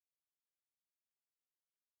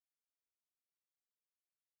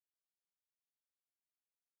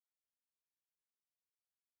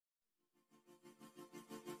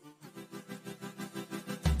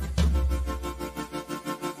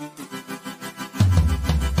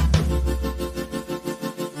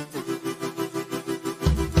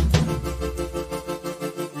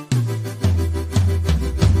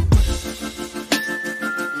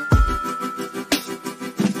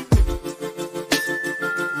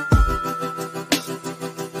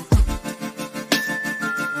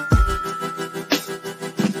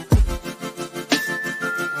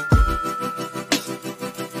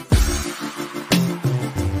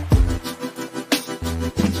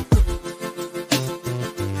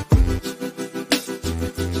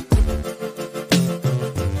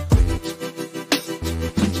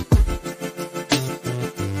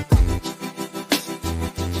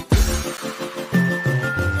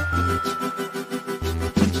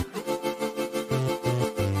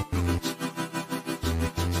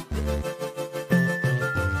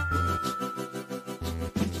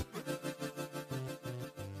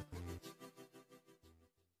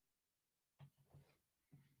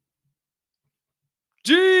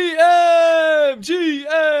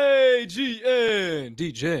G-A-G-N,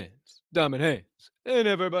 D-Gens, Diamond Hands, and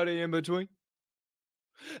everybody in between.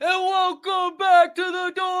 And welcome back to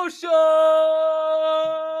the Door Show!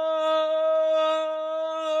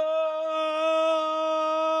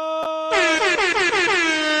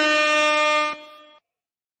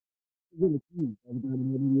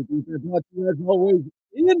 As always,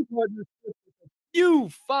 in partnership with you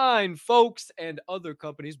fine folks and other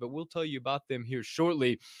companies, but we'll tell you about them here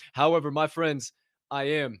shortly. However, my friends, I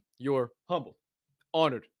am your humble,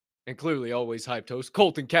 honored, and clearly always hyped host,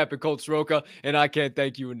 Colton Cap and Colt Soroka, and I can't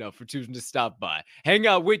thank you enough for choosing to stop by, hang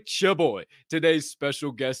out with your boy, today's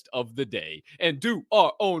special guest of the day, and do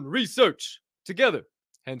our own research together.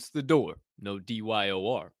 Hence the door, no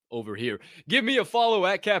DYOR over here. Give me a follow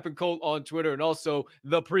at Cap and Colt on Twitter, and also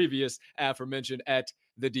the previous aforementioned at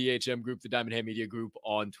the DHM Group, the Diamond Hand Media Group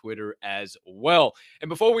on Twitter as well. And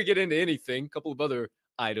before we get into anything, a couple of other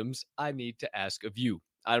items I need to ask of you.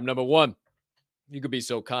 Item number one, you could be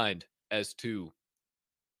so kind as to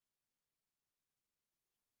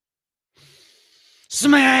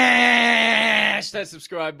smash that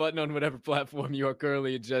subscribe button on whatever platform you are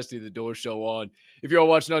currently adjusting the Door Show on. If you're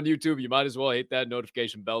watching on YouTube, you might as well hit that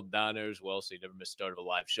notification bell down there as well so you never miss the start of a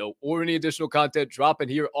live show or any additional content dropping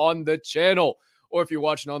here on the channel. Or if you're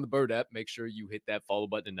watching on the Bird app, make sure you hit that follow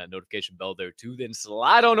button and that notification bell there too. Then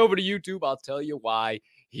slide on over to YouTube. I'll tell you why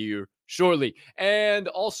here shortly. And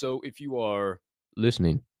also, if you are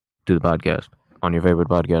listening to the podcast on your favorite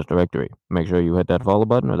podcast directory, make sure you hit that follow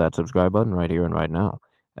button or that subscribe button right here and right now,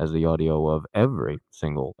 as the audio of every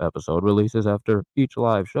single episode releases after each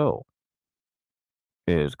live show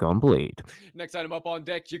is complete. Next item up on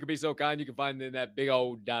deck, you can be so kind, you can find in that big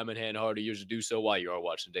old diamond hand heart of yours to do so while you are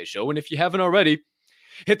watching today's show. And if you haven't already,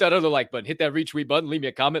 hit that other like button, hit that retweet button, leave me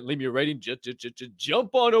a comment, leave me a rating, just jump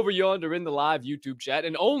on over yonder in the live YouTube chat,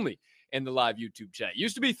 and only in the live YouTube chat.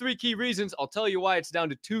 Used to be 3 key reasons. I'll tell you why it's down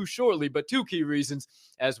to 2 shortly, but 2 key reasons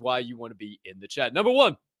as why you want to be in the chat. Number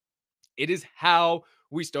 1, it is how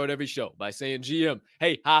we start every show by saying GM,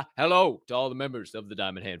 hey, hi, hello to all the members of the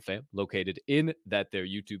Diamond Hand fam located in that their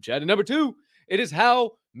YouTube chat. And number 2, it is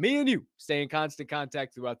how me and you stay in constant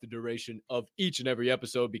contact throughout the duration of each and every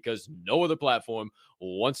episode, because no other platform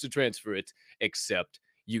wants to transfer it except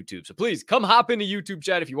YouTube. So please come hop into YouTube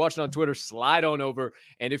chat. If you're watching on Twitter, slide on over.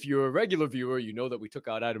 And if you're a regular viewer, you know that we took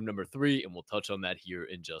out item number 3, and we'll touch on that here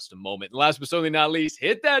in just a moment. And last but certainly not least,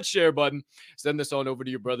 hit that share button. Send this on over to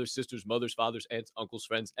your brothers, sisters, mothers, fathers, aunts, uncles,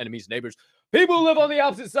 friends, enemies, neighbors, people who live on the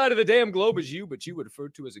opposite side of the damn globe as you, but you would refer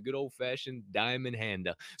to as a good old-fashioned diamond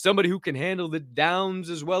hander. Somebody who can handle the downs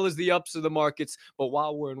as well as the ups of the markets, but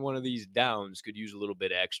while we're in one of these downs, could use a little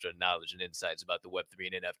bit of extra knowledge and insights about the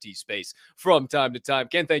Web3 and NFT space from time to time.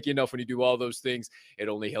 Can't thank you enough when you do all those things. It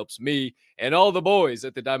only helps me and all the boys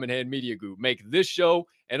at the Diamond Hand Media Group make this show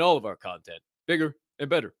and all of our content bigger and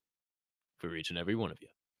better for each and every one of you.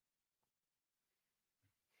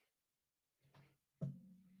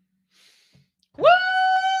 Woo!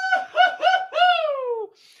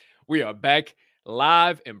 We are back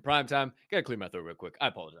live in prime time. Gotta clear my throat real quick. I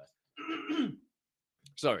apologize.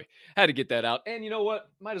 Sorry, had to get that out. And you know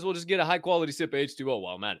what? Might as well just get a high quality sip of H2O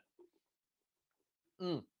while I'm at it.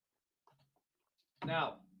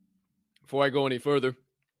 Now, before I go any further,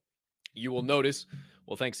 you will notice,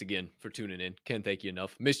 well, thanks again for tuning in. Can't thank you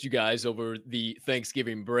enough. Missed you guys over the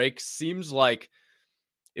Thanksgiving break. Seems like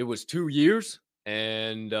it was 2 years,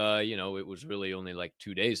 and, it was really only like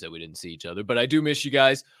 2 days that we didn't see each other. But I do miss you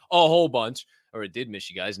guys a whole bunch, or I did miss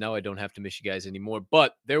you guys. Now I don't have to miss you guys anymore.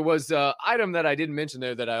 But there was an item that I didn't mention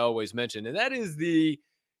there that I always mention, and that is the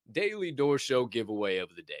Daily Door Show giveaway of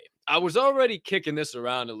the day. I was already kicking this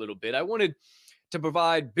around a little bit. I wanted to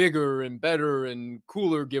provide bigger and better and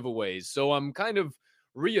cooler giveaways. So I'm kind of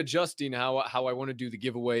readjusting how I want to do the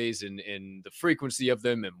giveaways and the frequency of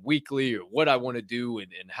them, and weekly, or what I want to do,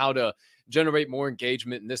 and how to generate more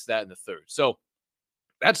engagement, and this, that, and the third. So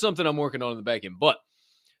that's something I'm working on in the back end. But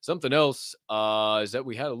something else is that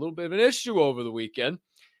we had a little bit of an issue over the weekend.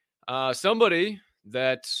 Somebody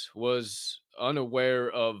that was unaware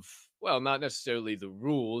of, well, not necessarily the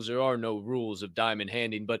rules. There are no rules of diamond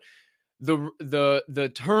handing, but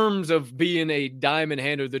the terms of being a diamond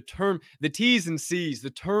hander, the T's and C's, the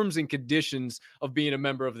terms and conditions of being a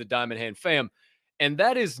member of the Diamond Hand fam. And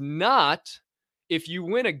that is not, if you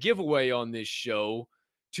win a giveaway on this show,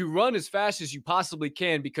 to run as fast as you possibly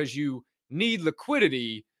can because you need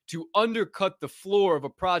liquidity to undercut the floor of a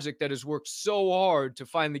project that has worked so hard to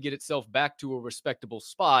finally get itself back to a respectable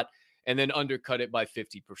spot, and then undercut it by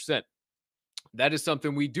 50%. That is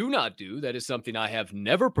something we do not do. That is something I have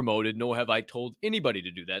never promoted, nor have I told anybody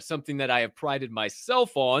to do that. Something that I have prided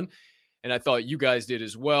myself on, and I thought you guys did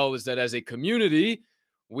as well, is that as a community,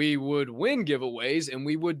 we would win giveaways and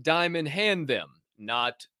we would diamond hand them,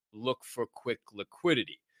 not look for quick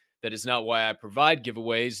liquidity. That is not why I provide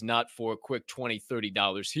giveaways, not for a quick $20,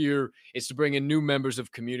 $30 here. It's to bring in new members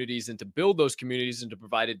of communities and to build those communities and to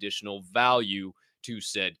provide additional value to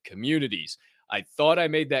said communities. I thought I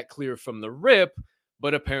made that clear from the rip,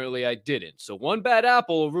 but apparently I didn't. So one bad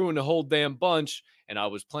apple will ruin the whole damn bunch, and I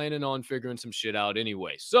was planning on figuring some shit out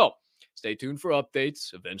anyway. So stay tuned for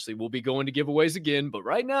updates. Eventually we'll be going to giveaways again, but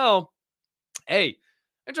right now, hey,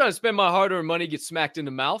 I'm trying to spend my hard-earned money, get smacked in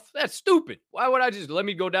the mouth. That's stupid. Why would I just let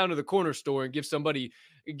me go down to the corner store and give somebody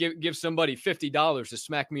 $50 to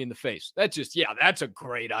smack me in the face? That's a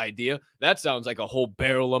great idea. That sounds like a whole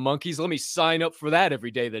barrel of monkeys. Let me sign up for that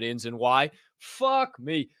every day that ends in Y. Fuck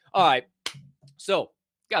me. All right. So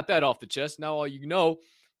got that off the chest. Now all you know,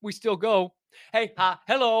 we still go. Hey, hi,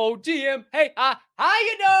 hello, GM. Hey, hi, how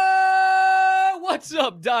you doing? What's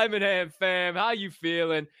up, Diamond Hand fam? How you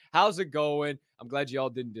feeling? How's it going? I'm glad y'all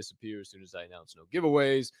didn't disappear as soon as I announced no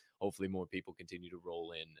giveaways. Hopefully more people continue to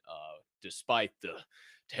roll in despite the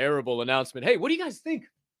terrible announcement. Hey, what do you guys think?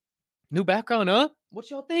 New background, huh? What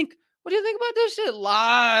y'all think? What do you think about this shit?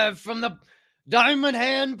 Live from the Diamond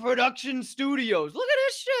Hand Production Studios. Look at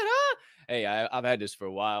this shit, huh? Hey, I've had this for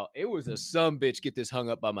a while. It was a sumbitch get this hung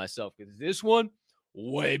up by myself because this one,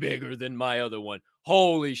 way bigger than my other one.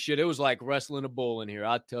 Holy shit, it was like wrestling a bull in here.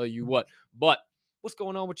 I'll tell you what. But what's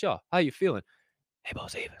going on with y'all? How you feeling? Hey,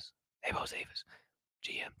 Bocephus. Hey, Bocephus.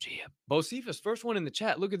 GM. Bocephus, first one in the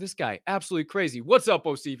chat. Look at this guy. Absolutely crazy. What's up,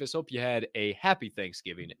 Bocephus? Hope you had a happy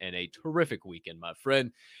Thanksgiving and a terrific weekend, my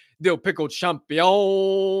friend. Dill Pickle Champion.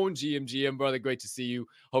 GM, brother. Great to see you.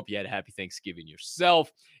 Hope you had a happy Thanksgiving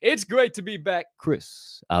yourself. It's great to be back.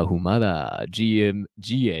 Chris Ahumada. GN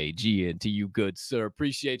to you, good sir.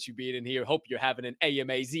 Appreciate you being in here. Hope you're having an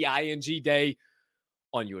AMAZING day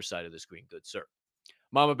on your side of the screen, good sir.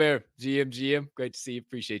 Mama Bear, GM, great to see you.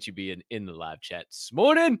 Appreciate you being in the live chat this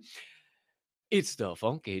morning. It's the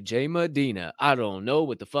funky J Medina. I don't know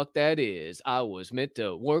what the fuck that is. I was meant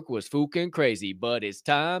to work, was fucking crazy, but it's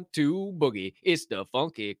time to boogie. It's the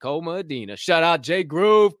funky Cole Medina. Shout out J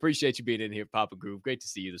Groove. Appreciate you being in here, Papa Groove. Great to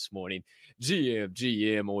see you this morning.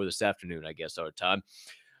 GM, or this afternoon, I guess, our time.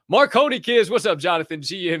 Marconi Kids, what's up, Jonathan?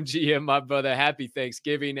 GM, my brother. Happy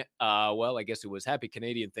Thanksgiving. Well, I guess it was happy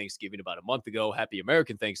Canadian Thanksgiving about a month ago. Happy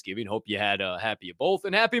American Thanksgiving. Hope you had happy of both.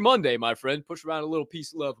 And happy Monday, my friend. Push around a little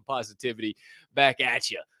peace, love, and positivity back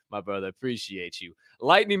at you, my brother. Appreciate you.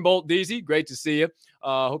 Lightning Bolt DZ, great to see you.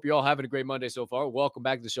 Hope you're all having a great Monday so far. Welcome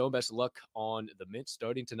back to the show. Best of luck on the Mint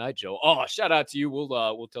starting tonight, Joe. Oh, shout out to you.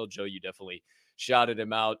 We'll tell Joe you definitely shouted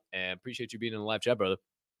him out, and appreciate you being in the live chat, brother.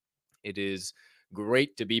 It is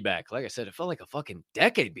great to be back. Like I said, it felt like a fucking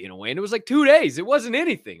decade being away, and it was like 2 days. It wasn't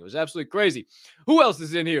anything. It was absolutely crazy. Who else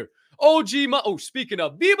is in here? Speaking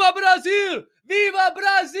of, Viva Brazil! Viva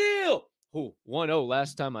Brazil! 1-0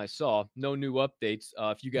 last time I saw. No new updates.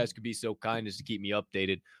 If you guys could be so kind as to keep me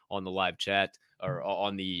updated on the live chat or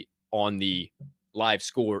on the live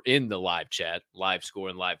score in the live chat. Live score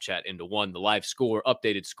and live chat into one. The live score,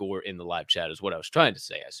 updated score in the live chat is what I was trying to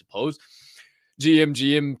say, I suppose.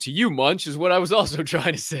 GM to you, Munch, is what I was also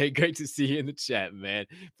trying to say. Great to see you in the chat, man.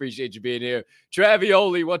 Appreciate you being here.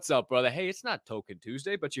 Travioli, what's up, brother? Hey, it's not Token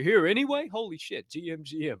Tuesday, but you're here anyway. Holy shit,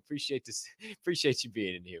 GM. Appreciate you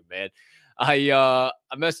being in here, man. I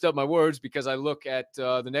messed up my words because I look at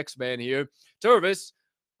the next man here, Tervis.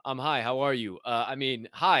 Hi, how are you?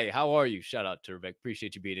 Hi, how are you? Shout out, Turbeck.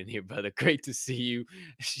 Appreciate you being in here, brother. Great to see you.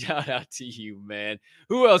 Shout out to you, man.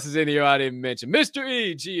 Who else is in here I didn't mention? Mr.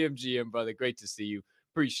 E, GM, brother. Great to see you.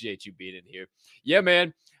 Appreciate you being in here. Yeah,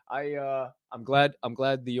 man. I'm glad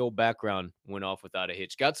the old background went off without a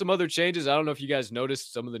hitch. Got some other changes. I don't know if you guys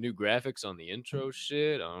noticed some of the new graphics on the intro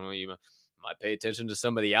shit. I don't know. You might pay attention to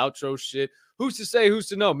some of the outro shit. Who's to say? Who's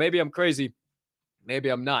to know? Maybe I'm crazy. Maybe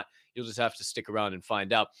I'm not. You'll just have to stick around and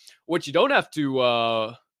find out. What you don't have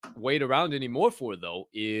to wait around anymore for, though,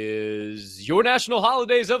 is your national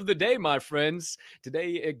holidays of the day, my friends.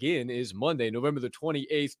 Today, again, is Monday, November the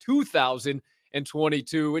 28th,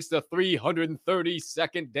 2022. It's the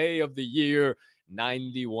 332nd day of the year.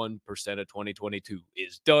 91% of 2022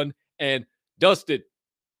 is done and dusted.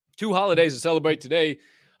 2 holidays to celebrate today.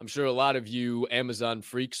 I'm sure a lot of you Amazon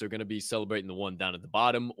freaks are going to be celebrating the one down at the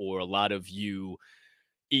bottom, or a lot of you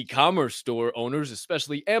e-commerce store owners,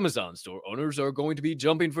 especially Amazon store owners, are going to be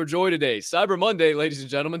jumping for joy today. Cyber Monday, ladies and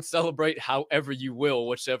gentlemen. Celebrate however you will,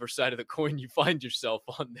 whichever side of the coin you find yourself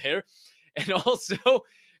on there. And also,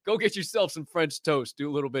 go get yourself some French toast. Do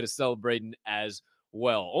a little bit of celebrating as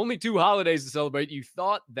well. Only 2 holidays to celebrate. You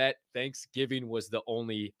thought that Thanksgiving was the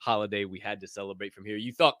only holiday we had to celebrate from here.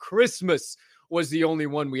 You thought Christmas was the only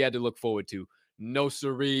one we had to look forward to. No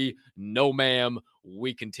siree, no ma'am.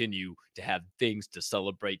 We continue to have things to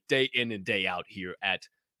celebrate day in and day out here at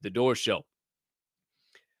The Door Show.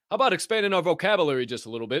 How about expanding our vocabulary just a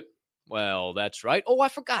little bit? Well, that's right. Oh, I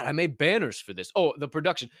forgot. I made banners for this. Oh, the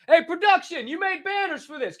production. Hey, production, you made banners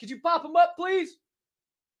for this. Could you pop them up, please?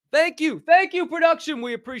 Thank you. Thank you, production.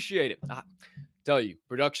 We appreciate it. Tell you,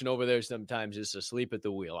 production over there sometimes is asleep at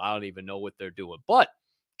the wheel. I don't even know what they're doing. But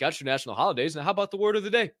got your national holidays. Now, how about the word of the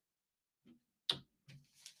day?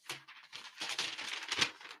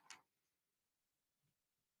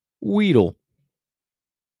 Weedle.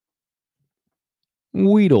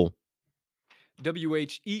 Weedle.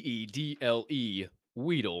 Wheedle.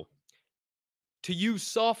 Weedle. To use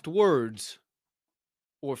soft words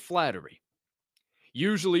or flattery,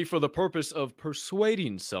 usually for the purpose of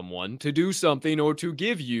persuading someone to do something or to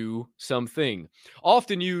give you something,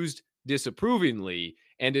 often used disapprovingly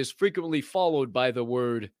and is frequently followed by the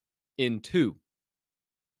word into.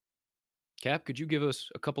 Cap, could you give us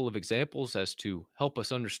a couple of examples as to help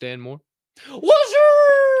us understand more?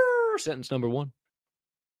 Sentence number 1.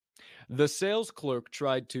 The sales clerk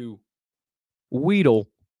tried to wheedle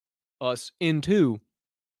us into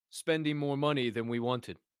spending more money than we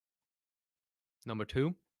wanted. Number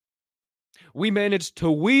 2. We managed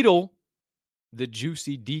to wheedle the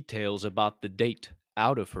juicy details about the date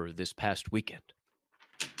out of her this past weekend.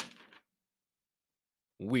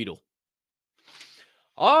 Wheedle.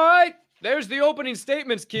 All right, there's the opening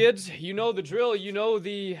statements, kids. You know the drill. You know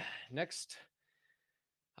the next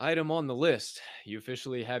item on the list. You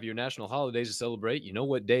officially have your national holidays to celebrate. You know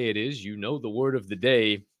what day it is. You know the word of the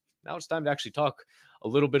day. Now it's time to actually talk a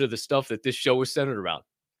little bit of the stuff that this show is centered around.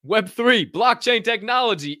 Web3, blockchain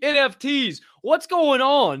technology, NFTs. What's going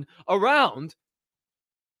on around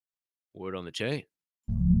word on the chain?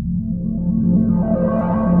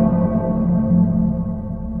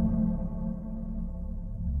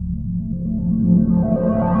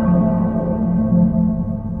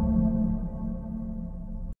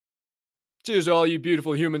 Cheers to all you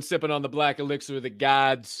beautiful humans sipping on the black elixir of the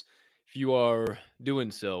gods. If you are doing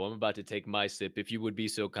so, I'm about to take my sip. If you would be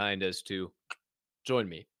so kind as to join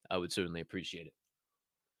me, I would certainly appreciate it.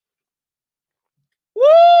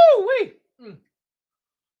 Woo-wee!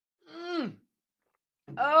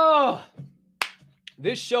 Oh,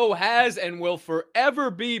 this show has and will forever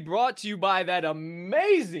be brought to you by that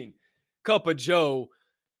amazing cup of joe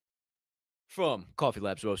from Coffee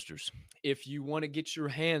Labs Roasters. If you want to get your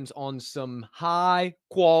hands on some high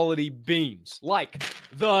quality beans like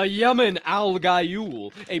the Yemen Al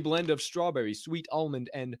Gayul, a blend of strawberry, sweet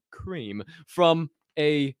almond, and cream from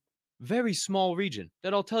a very small region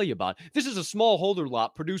that I'll tell you about. This is a smallholder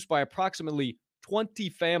lot produced by approximately 20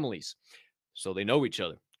 families. So they know each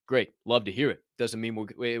other. Great. Love to hear it. Doesn't mean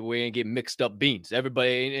we ain't getting mixed up beans. Everybody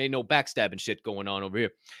ain't no backstabbing shit going on over here.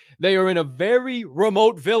 They are in a very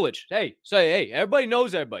remote village. Hey, everybody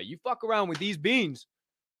knows everybody. You fuck around with these beans,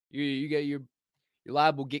 you get you're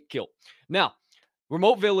liable to get killed. Now,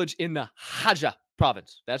 remote village in the Haja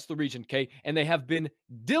province. That's the region, okay? And they have been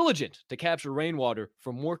diligent to capture rainwater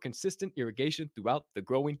for more consistent irrigation throughout the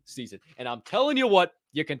growing season. And I'm telling you what,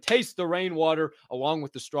 you can taste the rainwater along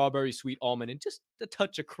with the strawberry, sweet almond, and just a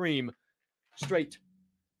touch of cream straight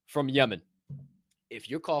from Yemen. If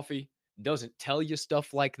your coffee doesn't tell you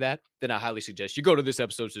stuff like that, then I highly suggest you go to this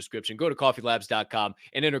episode's description, go to coffeelabs.com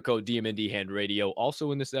and enter code DMNDHandRadio.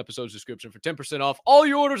 Also in this episode's description for 10% off all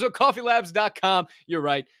your orders at coffeelabs.com. You're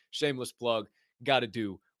right. Shameless plug. Got to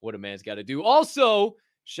do what a man's got to do. Also,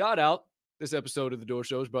 shout out. This episode of The Door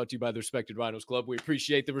Show is brought to you by the Respected Rhinos Club. We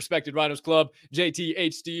appreciate the Respected Rhinos Club.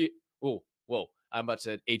 JTHD. Whoa. I'm about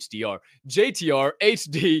to say HDR. JTR,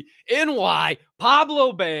 HD, NY,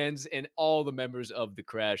 Pablo Bands, and all the members of The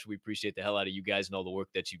Crash. We appreciate the hell out of you guys and all the work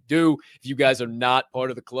that you do. If you guys are not part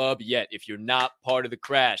of the club yet, if you're not part of The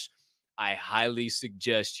Crash, I highly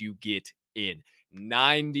suggest you get in.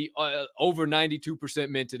 Over 92%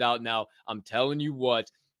 minted out now. I'm telling you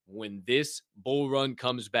what, when this bull run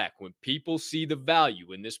comes back, when people see the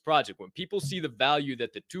value in this project, when people see the value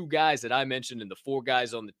that the 2 guys that I mentioned and the 4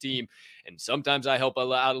 guys on the team, and sometimes I help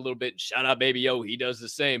out a little bit, and shout out Baby O, he does the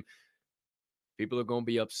same, people are going to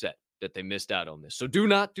be upset that they missed out on this. So do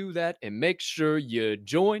not do that, and make sure you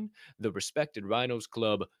join the Respected Rhinos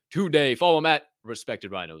Club today. Follow them at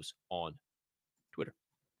Respected Rhinos on Twitter.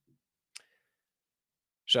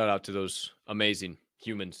 Shout out to those amazing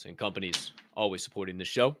humans and companies always supporting the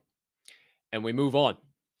show. And we move on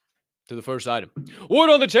to the first item. Word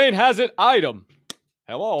on the chain has it. Item.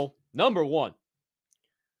 Hello. Number 1.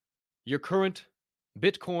 your current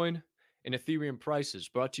Bitcoin and Ethereum prices,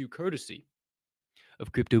 brought to you courtesy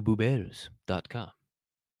of CryptoBoobers.com.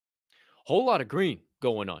 Whole lot of green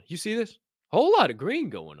going on. You see this? Whole lot of green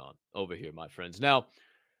going on over here, my friends. Now,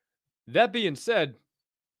 that being said,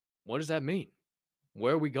 what does that mean?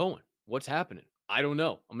 Where are we going? What's happening? I don't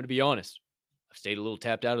know. I'm going to be honest. I've stayed a little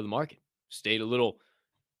tapped out of the market, stayed a little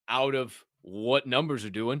out of what numbers are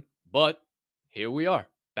doing, but here we are,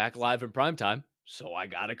 back live in prime time, so I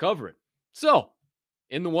got to cover it. So,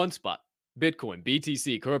 in the one spot, Bitcoin,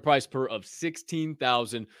 BTC, current price per of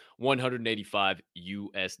 16,185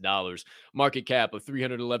 US dollars. Market cap of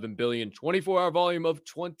 311 billion, 24-hour volume of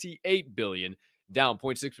 28 billion, down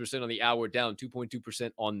 0.6% on the hour, down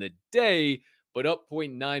 2.2% on the day, but up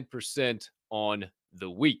 0.9% on the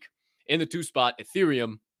week. In the two spot,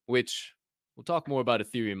 Ethereum, which we'll talk more about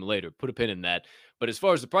Ethereum later. Put a pin in that. But as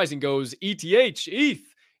far as the pricing goes, ETH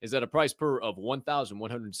is at a price per of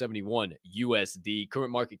 1,171 USD.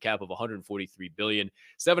 Current market cap of 143 billion,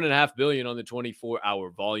 7.5 billion on the 24-hour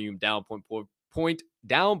volume, down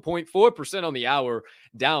 0.4% on the hour,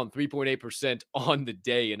 down 3.8% on the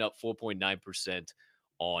day, and up 4.9%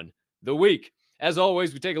 on the week. As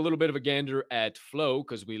always, we take a little bit of a gander at flow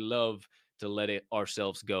because we love to let it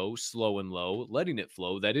ourselves go slow and low, letting it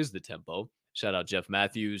flow. That is the tempo. Shout out Jeff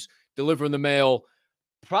Matthews, delivering the mail.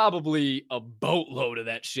 Probably a boatload of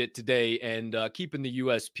that shit today, and keeping the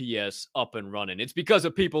USPS up and running. It's because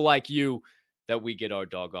of people like you that we get our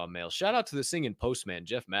doggone mail. Shout out to the singing postman,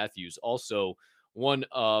 Jeff Matthews, also one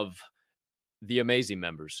of the amazing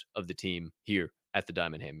members of the team here at the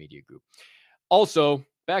Diamond Hand Media Group. Also,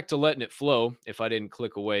 back to letting it flow, if I didn't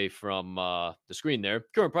click away from the screen there.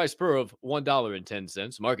 Current price per of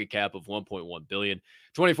 $1.10, market cap of 1.1 billion,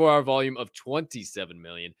 24-hour volume of 27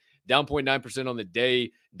 million. Down 0.9% on the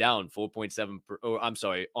day, down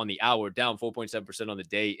 4.7%, on the hour, down 4.7% on the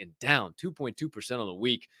day, and down 2.2% on the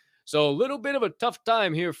week. So a little bit of a tough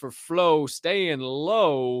time here for flow, staying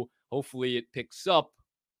low. Hopefully it picks up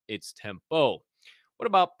its tempo. What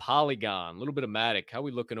about Polygon? A little bit of Matic. How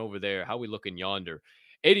we looking over there? How we looking yonder?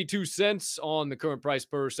 82 cents on the current price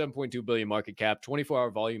per, 7.2 billion market cap.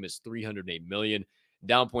 24-hour volume is 308 million.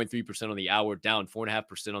 Down 0.3% on the hour, down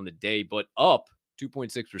 4.5% on the day, but up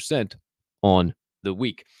 2.6% on the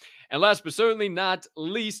week. And last but certainly not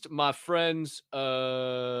least, my friends,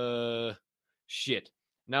 shit.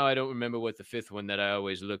 Now I don't remember what the fifth one that I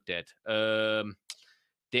always looked at.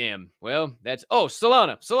 Damn. Well, that's,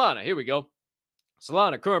 Solana. Here we go.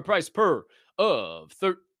 Solana, current price per of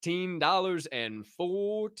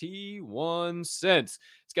 $13.41. It's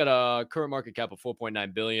got a current market cap of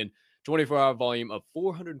 4.9 billion, 24-hour volume of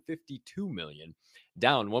 452 million.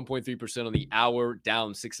 Down 1.3% on the hour,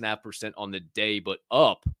 down 6.5% on the day, but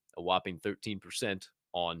up a whopping 13%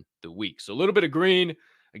 on the week. So a little bit of green.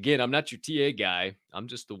 Again, I'm not your TA guy. I'm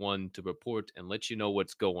just the one to report and let you know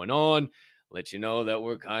what's going on. Let you know that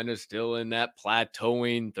we're kind of still in that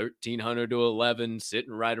plateauing 1,300 to 11,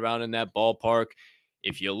 sitting right around in that ballpark.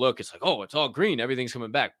 If you look, it's like, oh, it's all green. Everything's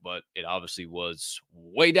coming back. But it obviously was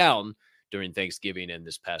way down during Thanksgiving and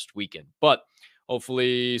this past weekend. But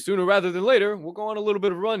hopefully sooner rather than later, we'll go on a little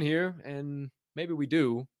bit of a run here. And maybe we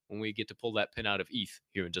do when we get to pull that pin out of ETH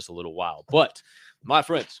here in just a little while. But my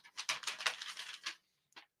friends,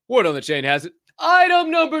 word on the chain has it.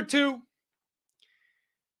 Item number 2.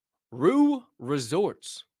 Rue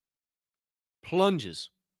Resorts plunges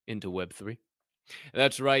into Web3.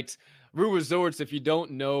 That's right. Rue Resorts, if you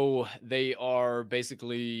don't know, they are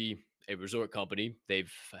basically a resort company.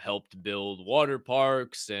 They've helped build water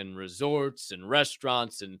parks and resorts and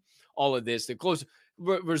restaurants and all of this. They're close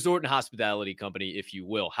resort and hospitality company, if you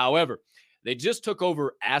will. However, they just took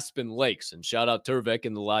over Aspen Lakes, and shout out Turvek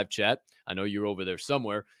in the live chat. I know you're over there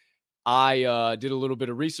somewhere. I did a little bit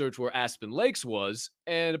of research where Aspen Lakes was,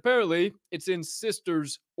 and apparently it's in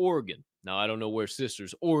Sisters, Oregon. Now, I don't know where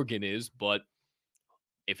Sisters, Oregon is, but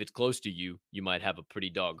if it's close to you, you might have a pretty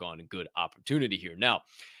doggone good opportunity here. Now,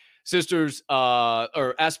 Sisters,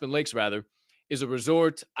 or Aspen Lakes, rather, is a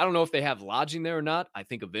resort. I don't know if they have lodging there or not. I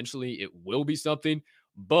think eventually it will be something,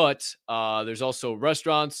 but there's also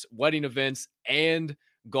restaurants, wedding events, and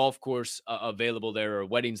golf course available there, or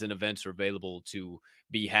weddings and events are available to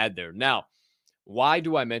be had there. Now, why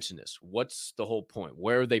do I mention this? What's the whole point?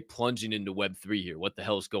 Where are they plunging into Web3 here? What the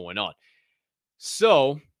hell is going on?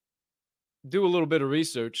 So, do a little bit of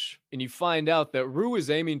research, and you find out that Rue is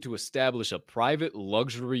aiming to establish a private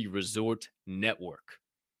luxury resort network.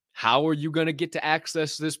 How are you going to get to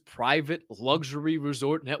access this private luxury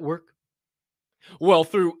resort network? Well,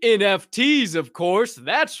 through NFTs, of course.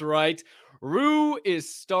 That's right. Rue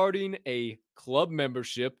is starting a club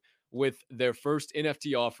membership with their first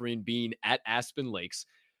NFT offering being at Aspen Lakes.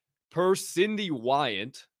 Per Cindy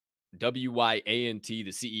Wyant, Wyant,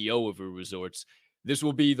 the CEO of Rue Resorts, this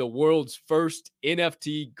will be the world's first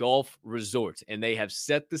NFT golf resort, and they have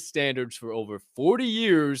set the standards for over 40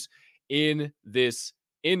 years in this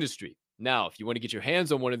industry. Now, if you want to get your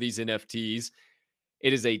hands on one of these NFTs,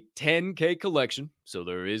 it is a 10K collection, so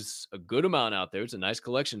there is a good amount out there. It's a nice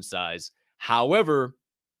collection size. However,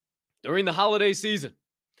 during the holiday season,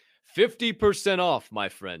 50% off, my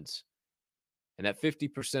friends. And that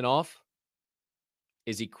 50% off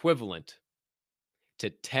is equivalent to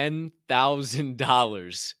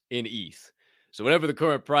 $10,000 in ETH. So whatever the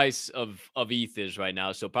current price of ETH is right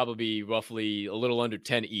now, so probably roughly a little under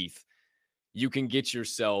 10 ETH, you can get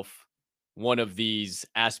yourself one of these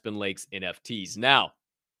Aspen Lakes NFTs. Now,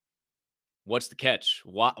 what's the catch?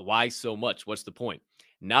 Why so much? What's the point?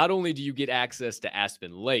 Not only do you get access to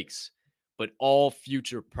Aspen Lakes, but all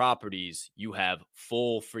future properties you have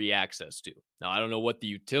full free access to. Now, I don't know what the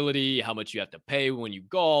utility, how much you have to pay when you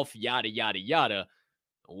golf, yada, yada, yada.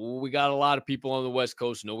 We got a lot of people on the West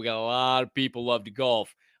Coast. We got a lot of people love to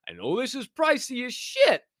golf. I know this is pricey as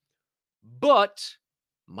shit, but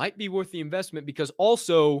might be worth the investment because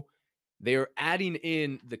also they're adding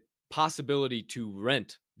in the possibility to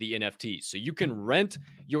rent the NFTs. So you can rent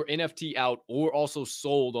your NFT out or also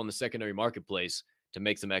sold on the secondary marketplace to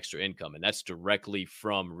make some extra income. And that's directly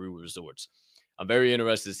from Rue Resorts. I'm very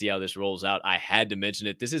interested to see how this rolls out. I had to mention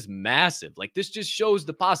it. This is massive. Like, this just shows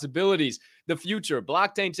the possibilities, the future,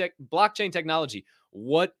 blockchain technology,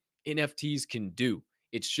 what NFTs can do.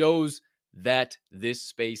 It shows that this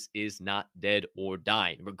space is not dead or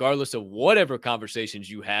dying, regardless of whatever conversations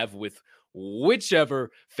you have with whichever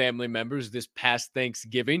family members this past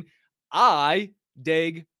Thanksgiving. I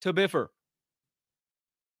dig to biffer.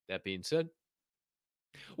 That being said,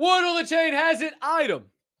 word on the chain has it. Item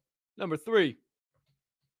number 3.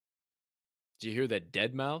 Did you hear that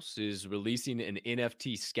Deadmau5 is releasing an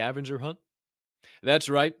NFT scavenger hunt? That's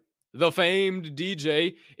right. The famed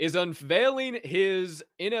DJ is unveiling his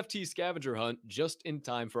NFT scavenger hunt just in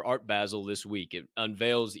time for Art Basel this week. It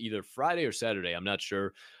unveils either Friday or Saturday. I'm not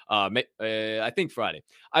sure. I think Friday.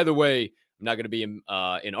 Either way, I'm not going to be in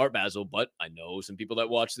Art Basel, but I know some people that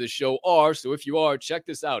watch this show are. So if you are, check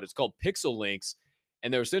this out. It's called Pixel Links,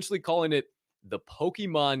 and they're essentially calling it the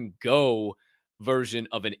Pokemon Go version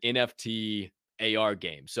of an NFT AR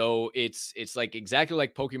game. So it's like exactly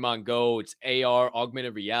like Pokemon Go. It's AR,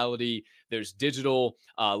 augmented reality. There's digital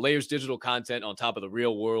layers, digital content on top of the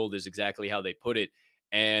real world is exactly how they put it.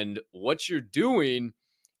 And what you're doing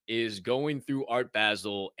is going through Art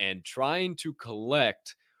Basel and trying to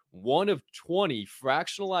collect one of 20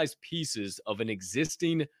 fractionalized pieces of an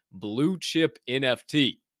existing blue chip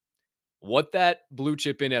NFT. What that blue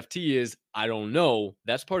chip NFT is, I don't know.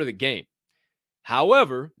 That's part of the game.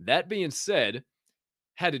 However, that being said,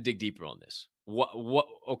 had to dig deeper on this.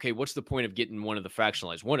 Okay, what's the point of getting one of the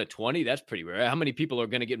fractionalized? 1 of 20? That's pretty rare. How many people are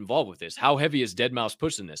going to get involved with this? How heavy is Deadmau5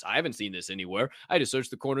 pushing this? I haven't seen this anywhere. I had to search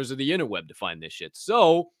the corners of the interweb to find this shit.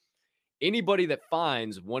 So anybody that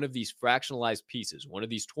finds one of these fractionalized pieces, one of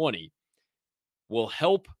these 20, will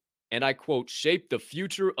help, and I quote, shape the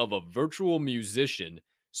future of a virtual musician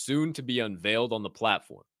soon to be unveiled on the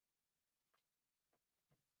platform.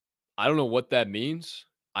 I don't know what that means.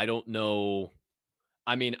 I don't know.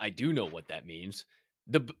 I mean, I do know what that means.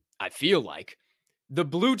 I feel like the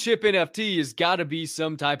blue chip NFT has got to be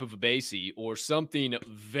some type of a basey or something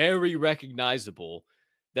very recognizable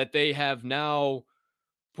that they have now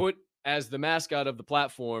put as the mascot of the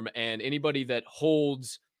platform. And anybody that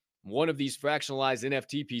holds one of these fractionalized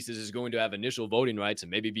NFT pieces is going to have initial voting rights and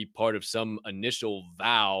maybe be part of some initial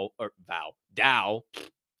DAO.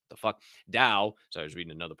 The fuck? DAO. Sorry, I was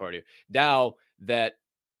reading another part here. DAO that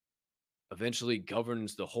eventually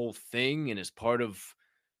governs the whole thing and is part of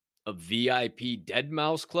a VIP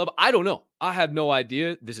Deadmau5 club. I don't know. I have no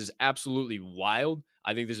idea. This is absolutely wild.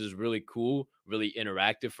 I think this is really cool, really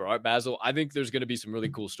interactive for Art Basel. I think there's going to be some really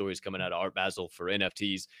cool stories coming out of Art Basel for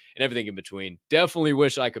NFTs and everything in between. Definitely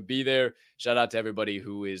wish I could be there. Shout out to everybody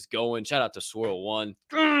who is going. Shout out to Swirl One.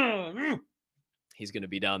 He's going to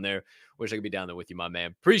be down there. Wish I could be down there with you, my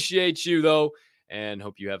man. Appreciate you, though, and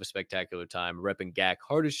hope you have a spectacular time repping GAC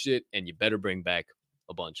hard as shit, and you better bring back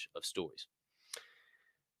a bunch of stories.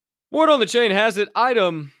 Word on the chain has it.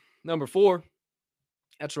 Item number 4.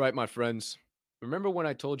 That's right, my friends. Remember when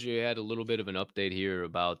I told you I had a little bit of an update here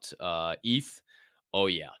about ETH? Oh,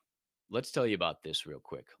 yeah. Let's tell you about this real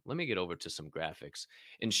quick. Let me get over to some graphics.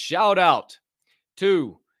 And shout out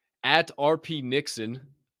to @RP Nixon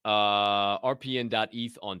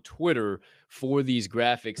rpn.eth on Twitter for these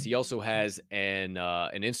graphics. He also has an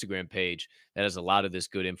Instagram page that has a lot of this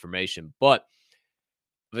good information. But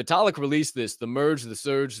Vitalik released this: the merge, the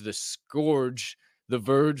surge, the scourge, the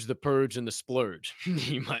verge, the purge, and the splurge.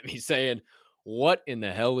 You might be saying, what in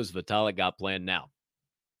the hell is Vitalik got planned now?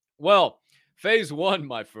 Well, phase one,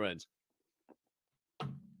 my friends.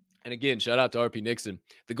 And again, shout out to RP Nixon.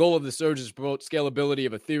 The goal of the surge is to promote scalability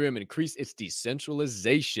of Ethereum and increase its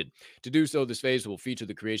decentralization. To do so, this phase will feature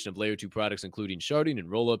the creation of layer 2 products, including sharding and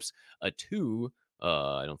rollups, I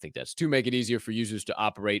don't think that's to make it easier for users to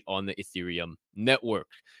operate on the Ethereum network.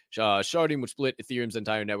 Sharding would split Ethereum's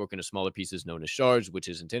entire network into smaller pieces known as shards, which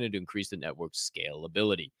is intended to increase the network's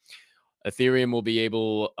scalability. Ethereum will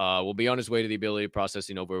be on its way to the ability of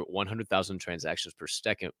processing over 100,000 transactions per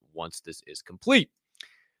second once this is complete.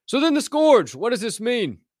 So then the scourge, what does this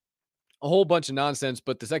mean? A whole bunch of nonsense,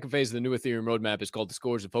 but the second phase of the new Ethereum roadmap is called the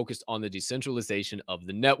Scourge and focused on the decentralization of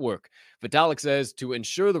the network. Vitalik says to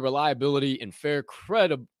ensure the reliability and fair,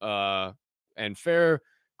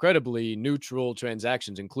 credibly neutral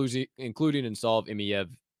transactions, including and solve MEV.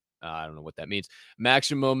 I don't know what that means.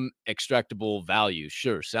 Maximum extractable value.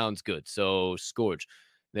 Sure, sounds good. So Scourge,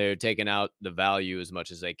 they're taking out the value as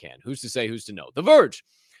much as they can. Who's to say? Who's to know? The Verge.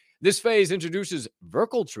 This phase introduces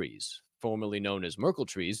Verkle trees, formerly known as Merkle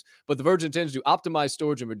trees, but the Verge intends to optimize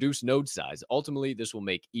storage and reduce node size. Ultimately, this will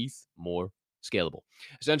make ETH more scalable.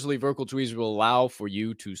 Essentially, Verkle trees will allow for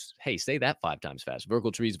you to, hey, say that 5 times fast.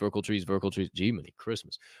 Verkle trees, Verkle trees, Verkle trees, Jiminy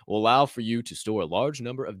Christmas, will allow for you to store a large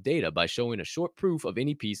number of data by showing a short proof of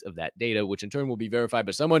any piece of that data, which in turn will be verified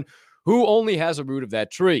by someone who only has a root of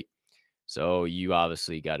that tree. So you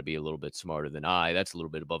obviously got to be a little bit smarter than I. That's a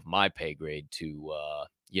little bit above my pay grade to,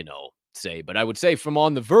 say. But I would say from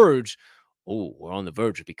on the verge, we're on the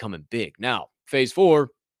verge of becoming big. Now, phase fourth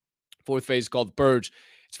phase called the Purge.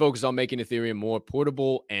 It's focused on making Ethereum more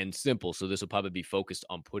portable and simple. So this will probably be focused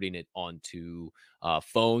on putting it onto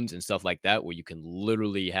phones and stuff like that, where you can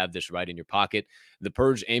literally have this right in your pocket. The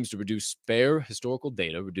Purge aims to reduce spare historical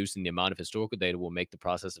data. Reducing the amount of historical data will make the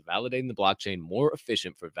process of validating the blockchain more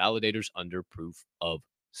efficient for validators under proof of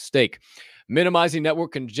stake, minimizing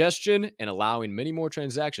network congestion and allowing many more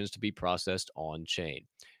transactions to be processed on chain.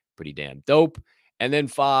 Pretty damn dope. And then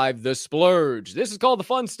 5, the splurge. This is called the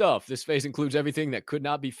fun stuff. This phase includes everything that could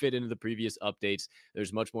not be fit into the previous updates.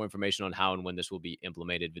 There's much more information on how and when this will be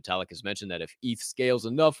implemented. Vitalik has mentioned that if ETH scales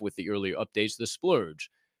enough with the earlier updates, the splurge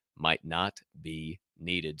might not be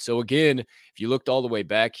needed. So again, if you looked all the way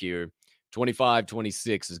back here, 25,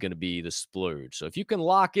 26 is going to be the splurge. So if you can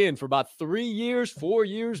lock in for about 3 years, 4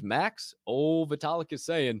 years max, Vitalik is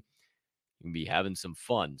saying you can be having some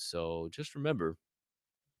fun. So just remember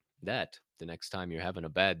that the next time you're having a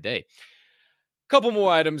bad day. Couple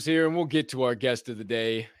more items here, and we'll get to our guest of the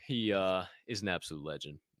day. He is an absolute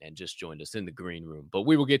legend and just joined us in the green room. But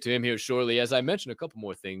we will get to him here shortly. As I mentioned, a couple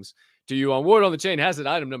more things to you on Word on the Chain has it.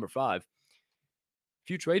 Item number 5. A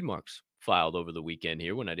few trademarks filed over the weekend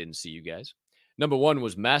here when I didn't see you guys. Number 1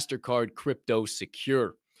 was MasterCard Crypto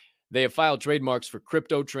Secure. They have filed trademarks for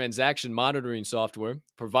crypto transaction monitoring software,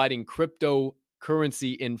 providing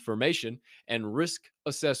cryptocurrency information and risk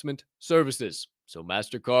assessment services. So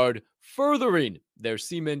MasterCard furthering their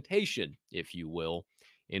cementation, if you will,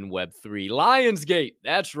 in Web3. Lionsgate,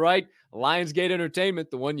 that's right. Lionsgate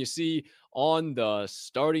Entertainment, the one you see on the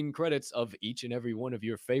starting credits of each and every one of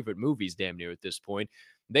your favorite movies, damn near at this point.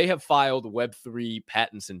 They have filed Web3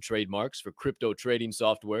 patents and trademarks for crypto trading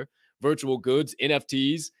software, virtual goods,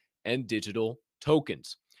 NFTs, and digital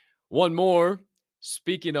tokens. One more,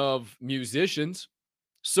 speaking of musicians,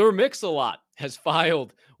 Sir Mix-a-Lot has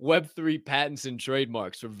filed Web3 patents and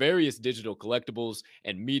trademarks for various digital collectibles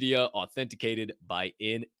and media authenticated by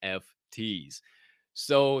NFTs.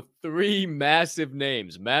 So 3 massive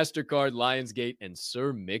names, MasterCard, Lionsgate, and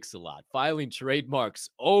Sir Mix-a-Lot, filing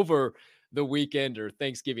trademarks over the weekend or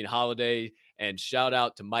Thanksgiving holiday. And shout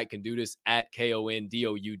out to Mike Kondudis at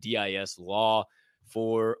KONDOUDIS Law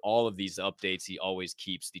for all of these updates. He always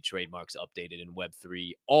keeps the trademarks updated in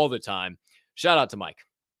Web3 all the time. Shout out to Mike.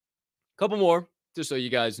 Couple more, just so you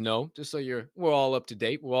guys know, just so we're all up to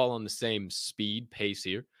date. We're all on the same pace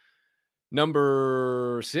here.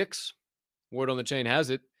 Number 6, Word on the Chain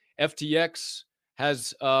has it. FTX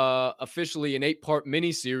has officially an 8-part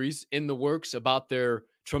mini-series in the works about their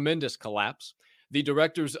tremendous collapse. The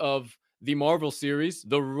directors of the Marvel series,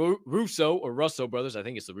 the Russo brothers, I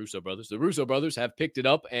think it's the Russo brothers. The Russo brothers have picked it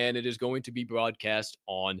up, and it is going to be broadcast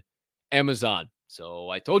on Amazon. So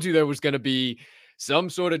I told you there was going to be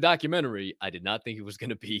some sort of documentary. I did not think it was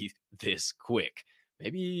going to be this quick.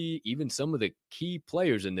 maybe even some of the key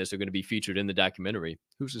players in this are going to be featured in the documentary.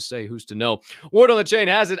 Who's to say? Who's to know? Word on the chain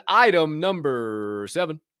has it. Item number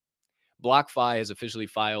 7. BlockFi has officially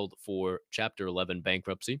filed for Chapter 11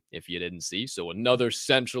 bankruptcy, if you didn't see. So another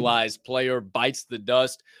centralized player bites the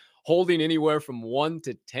dust, holding anywhere from $1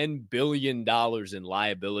 to $10 billion in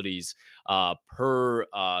liabilities per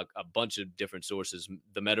a bunch of different sources.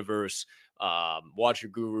 The Metaverse, Watcher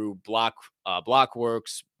Guru,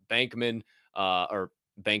 Blockworks, Bankman, or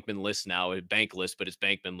Bankman List now, Bankless, but it's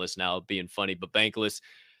Bankman List now, being funny, but Bankless.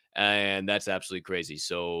 And that's absolutely crazy.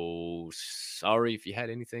 So sorry if you had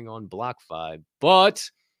anything on BlockFi,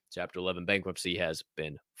 but Chapter 11 bankruptcy has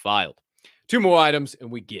been filed. 2 more items,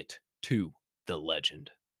 and we get to the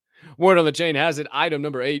legend. Word on the chain has it. Item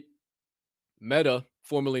number 8. Meta,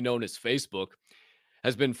 formerly known as Facebook,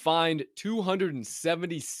 has been fined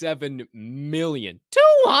 $277 million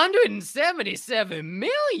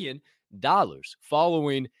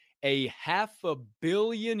following a $500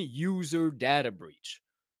 million user data breach.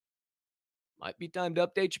 Might be time to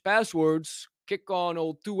update your passwords. Kick on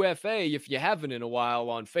old 2FA if you haven't in a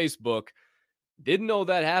while on Facebook. Didn't know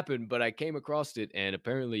that happened, but I came across it, and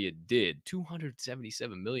apparently it did.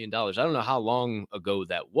 $277 million. I don't know how long ago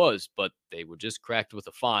that was, but they were just cracked with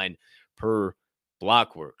a fine per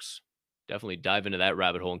Blockworks. Definitely dive into that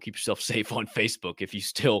rabbit hole and keep yourself safe on Facebook if you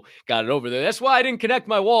still got it over there. That's why I didn't connect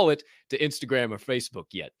my wallet to Instagram or Facebook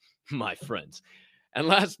yet, my friends. And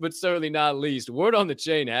last but certainly not least, word on the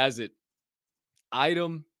chain has it.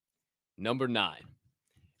 Item number 9.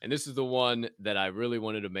 And this is the one that I really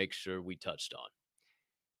wanted to make sure we touched on.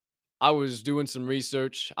 I was doing some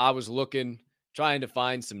research. I was looking, trying to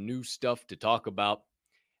find some new stuff to talk about.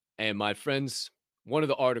 And my friends, one of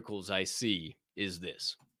the articles I see is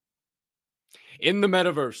this. In the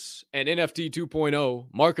metaverse and NFT 2.0,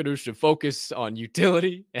 marketers should focus on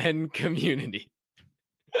utility and community.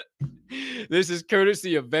 This is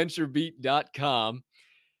courtesy of VentureBeat.com.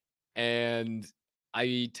 And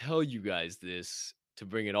I tell you guys this to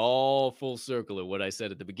bring it all full circle of what I said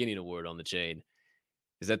at the beginning of Word on the Chain,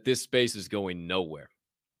 is that this space is going nowhere.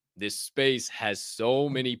 This space has so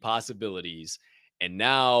many possibilities, and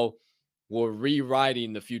now we're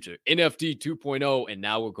rewriting the future. NFT 2.0, and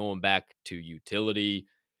now we're going back to utility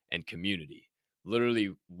and community.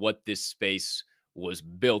 Literally what this space was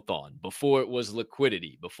built on. Before it was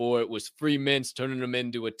liquidity, before it was free mints, turning them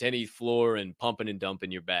into a tenny floor and pumping and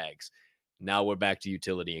dumping your bags. Now we're back to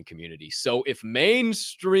utility and community. So if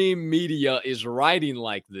mainstream media is writing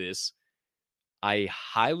like this, I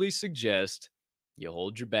highly suggest you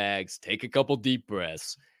hold your bags, take a couple deep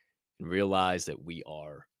breaths, and realize that we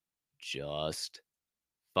are just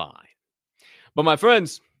fine. But my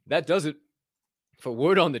friends, that does it for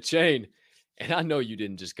Word on the Chain. And I know you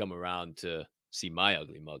didn't just come around to see my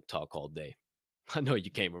ugly mug talk all day. I know you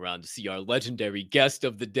came around to see our legendary guest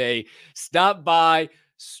of the day. Stop by,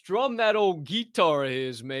 strum that old guitar of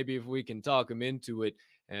his, maybe if we can talk him into it,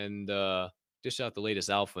 and dish out the latest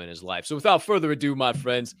alpha in his life. So without further ado, my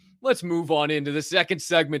friends, let's move on into the second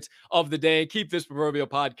segment of the day and keep this proverbial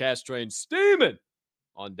podcast train steaming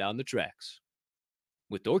on down the tracks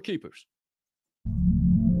with Doorkeepers.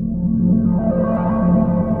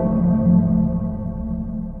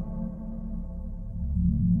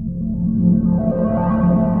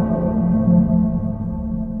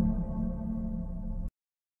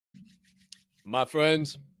 My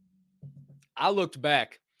friends, I looked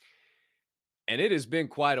back, and it has been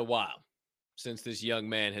quite a while since this young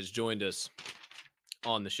man has joined us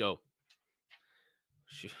on the show.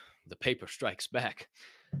 The paper strikes back.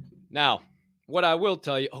 Now, what I will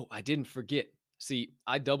tell you, I didn't forget. See,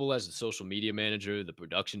 I double as the social media manager, the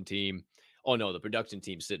production team. Oh no, the production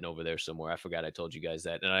team's sitting over there somewhere. I forgot I told you guys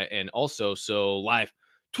that. And also, so live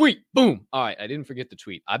tweet, boom. All right, I didn't forget the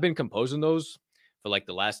tweet. I've been composing those for like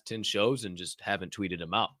the last 10 shows and just haven't tweeted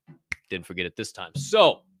them out. Didn't forget it this time.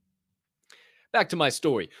 So, back to my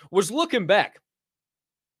story. Was looking back.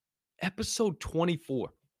 Episode 24.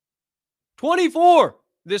 24!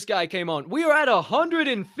 This guy came on. We are at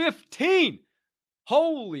 115.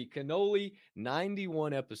 Holy cannoli.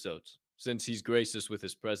 91 episodes since he's graced us with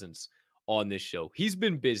his presence on this show. He's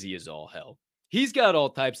been busy as all hell. He's got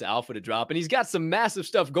all types of alpha to drop, and he's got some massive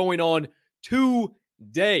stuff going on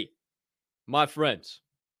today. My friends,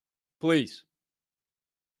 please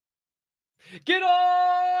get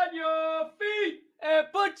on your feet and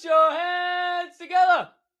put your hands together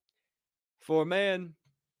for a man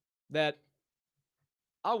that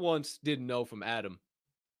I once didn't know from Adam,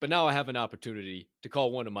 but now I have an opportunity to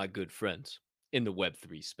call one of my good friends in the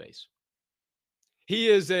Web3 space. He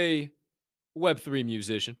is a Web3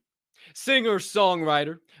 musician. Singer,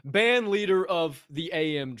 songwriter, band leader of the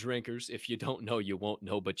AM Drinkers. If you don't know, you won't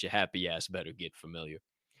know, but your happy ass better get familiar.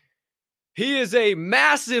 He is a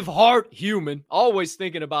massive heart human, always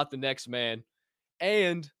thinking about the next man,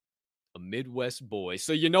 and a Midwest boy.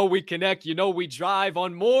 So you know we connect, you know we drive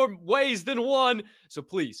on more ways than one. So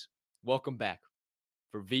please, welcome back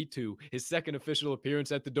for V2, his second official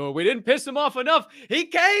appearance at the door. We didn't piss him off enough. He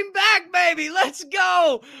came back, baby. Let's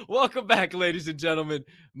go. Welcome back, ladies and gentlemen,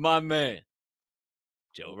 my man,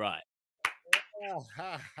 Joe Rian.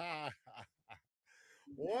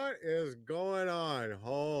 What is going on?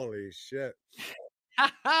 Holy shit.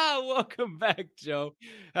 Welcome back, Joe.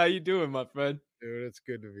 How you doing, my friend? Dude, it's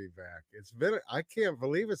good to be back. I can't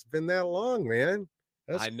believe it's been that long, man.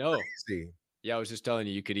 That's I know. crazy. Yeah, I was just telling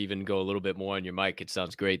you, you could even go a little bit more on your mic. It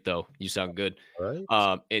sounds great, though. You sound good. Right?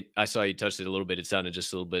 I saw you touched it a little bit. It sounded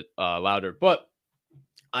just a little bit louder, but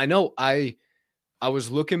I know I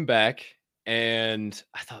was looking back and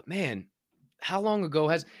I thought, man, how long ago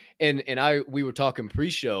has and we were talking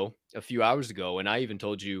pre-show a few hours ago, and I even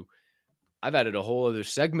told you I've added a whole other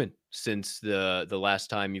segment since the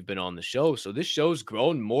last time you've been on the show. So this show's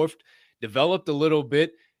grown, morphed, developed a little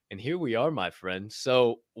bit, and here we are, my friend.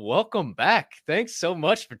 So welcome back. Thanks so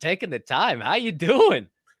much for taking the time. How you doing?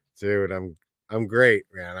 Dude, I'm great,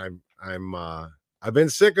 man. I've been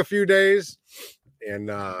sick a few days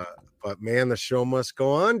and but man, the show must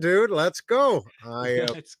go on, dude. Let's go. I have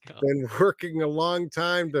Let's go. been working a long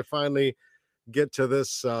time to finally get to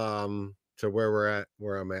this to where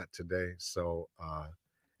I'm at today. So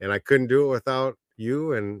and I couldn't do it without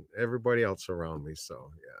you and everybody else around me. So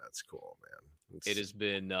yeah, it's cool, man. It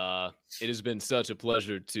has been such a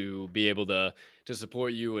pleasure to be able to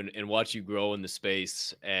support you and watch you grow in the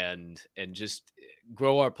space and just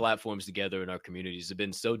grow our platforms together in our communities. It's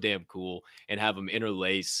been so damn cool and have them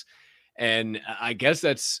interlace. And I guess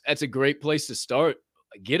that's a great place to start.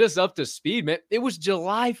 Get us up to speed, man. It was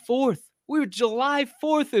July 4th. We were July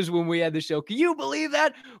 4th is when we had the show. Can you believe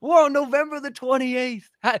that? We're on November the 28th.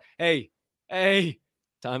 Hey, hey,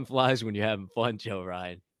 time flies when you're having fun, Joe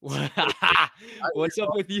Ryan. What's up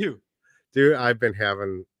with you? Dude, I've been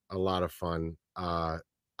having a lot of fun. I,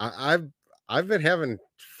 I've I've been having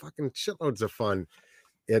fucking shitloads of fun.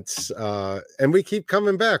 It's and we keep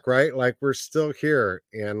coming back, right? Like we're still here.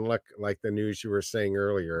 And look, like the news you were saying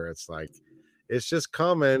earlier, it's like it's just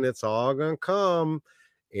coming, it's all gonna come,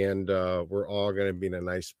 and we're all gonna be in a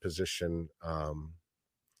nice position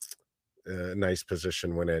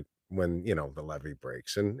when you know the levee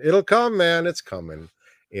breaks, and it'll come, man. It's coming.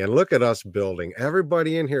 And look at us building,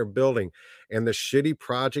 everybody in here building, and the shitty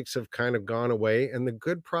projects have kind of gone away, and the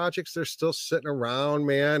good projects, they're still sitting around,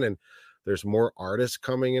 man. And there's more artists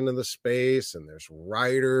coming into the space, and there's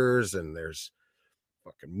writers, and there's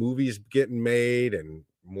fucking movies getting made, and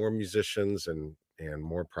more musicians, and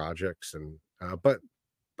more projects. And but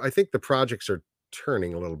I think the projects are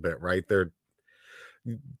turning a little bit, right?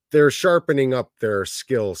 They're sharpening up their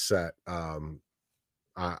skill set.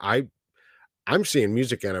 I I'm seeing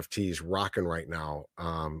music NFTs rocking right now,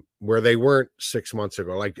 where they weren't 6 months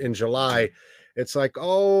ago. Like in July, it's like,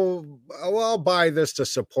 oh, well, I'll buy this to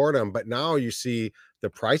support them. But now you see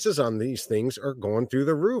the prices on these things are going through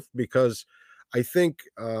the roof because I think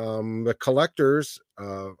the collectors.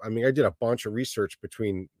 I mean, I did a bunch of research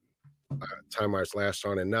between time I was last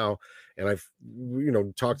on and now, and I've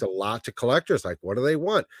talked a lot to collectors. Like, what do they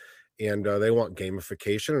want? And they want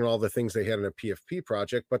gamification and all the things they had in a PFP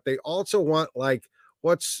project, but they also want like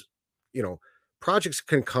what's you know projects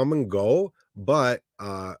can come and go, but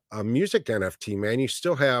a music NFT, man, you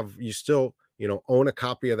still own a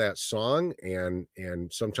copy of that song, and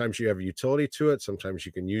sometimes you have a utility to it, sometimes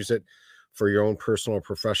you can use it for your own personal or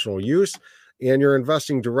professional use, and you're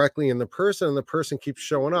investing directly in the person, and the person keeps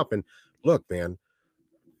showing up. And look, man,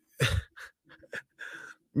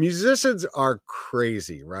 musicians are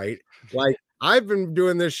crazy, right? Like I've been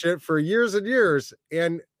doing this shit for years and years,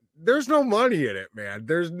 and there's no money in it, man.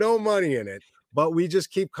 There's no money in it, but we just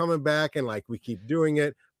keep coming back, and like we keep doing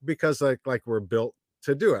it because like we're built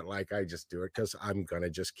to do it. Like I just do it because I'm gonna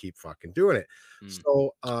just keep fucking doing it. Mm.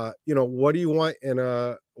 So what do you want in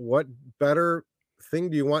a what better thing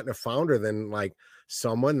do you want in a founder than like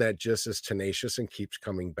someone that just is tenacious and keeps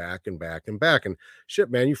coming back and back and back? And shit,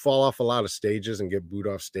 man, you fall off a lot of stages and get booed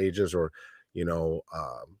off stages, or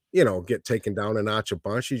get taken down a notch a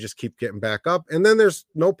bunch. You just keep getting back up, and then there's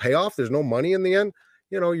no payoff, there's no money in the end.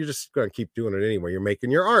 You're just gonna keep doing it anyway. You're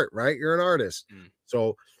making your art, right? You're an artist. Mm.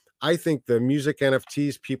 So I think the music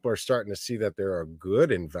NFTs, people are starting to see that they're a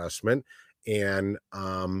good investment, and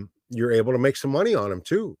you're able to make some money on them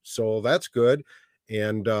too. So that's good.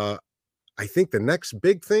 And I think the next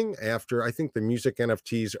big thing after, I think the music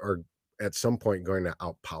NFTs are at some point going to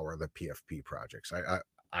outpower the PFP projects.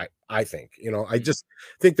 I think, I Mm, just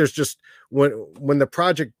think there's just when the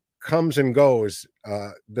project comes and goes,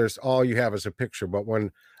 there's all you have is a picture. But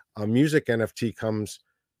when a music NFT comes,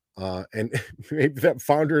 and maybe that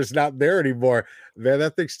founder is not there anymore, man,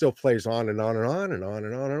 that thing still plays on and on and on and on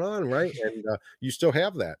and on and on, right? And you still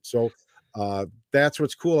have that. So that's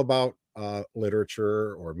what's cool about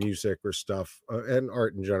literature or music or stuff, and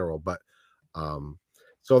art in general. But um,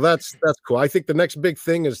 so that's cool. I think the next big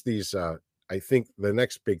thing is these. I think the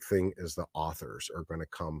next big thing is the authors are going to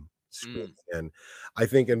come mm, streaming in. I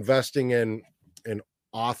think investing in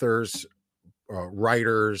authors,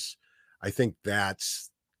 writers. I think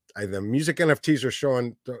the music NFTs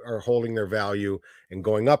are holding their value and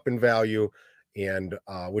going up in value, and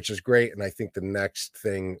which is great. And I think the next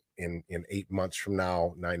thing in 8 months from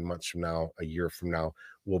now, 9 months from now, a year from now,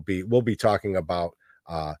 we'll be talking about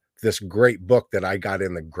this great book that I got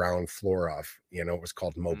in the ground floor of. It was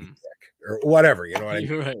called Moby mm. Dick or whatever. You know what I mean?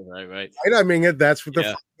 You're right, right, right. And I mean that's what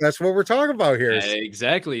Yeah. that's what we're talking about here.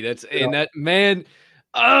 Exactly. That's You know, and that man.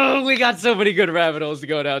 Oh, we got so many good rabbit holes to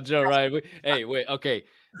go down, Joe. Right? Hey, wait. Okay.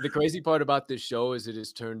 The crazy part about this show is it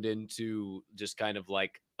has turned into just kind of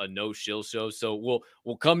like a no shill show. So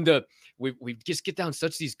we'll come to we just get down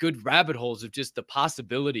such these good rabbit holes of just the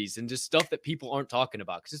possibilities and just stuff that people aren't talking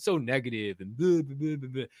about because it's so negative and blah, blah, blah, blah,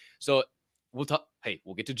 blah. So we'll talk. Hey,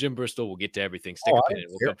 we'll get to Jim Bristol. We'll get to everything. Stick oh, a I pin in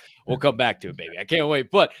don't it. care. We'll come back to it, baby. I can't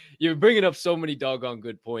wait. But you're bringing up so many doggone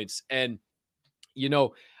good points and you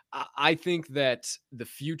know, I think that the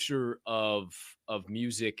future of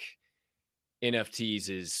music NFTs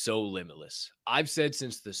is so limitless. I've said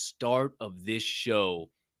since the start of this show,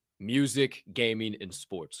 music, gaming, and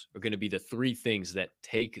sports are going to be the three things that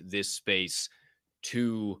take this space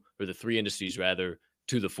or the three industries rather,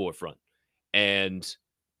 to the forefront. And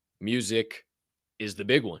music is the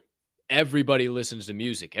big one. Everybody listens to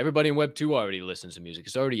music. Everybody in Web 2 already listens to music.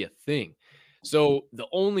 It's already a thing. So the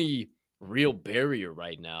only real barrier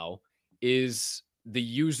right now is the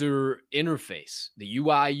user interface, the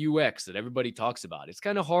UI UX that everybody talks about. It's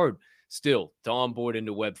kind of hard still to onboard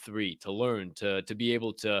into Web 3, to learn, to be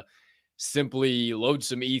able to simply load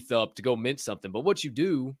some ETH up to go mint something. But what you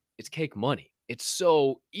do, it's cake money. It's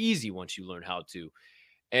so easy once you learn how to.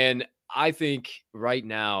 And I think right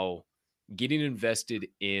now, getting invested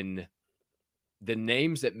in the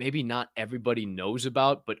names that maybe not everybody knows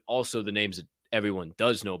about, but also the names that everyone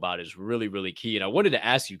does know about is really, really key. And I wanted to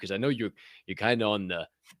ask you because I know you're kind of on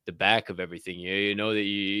the back of everything. You know that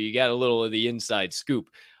you got a little of the inside scoop.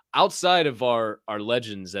 Outside of our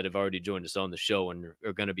legends that have already joined us on the show and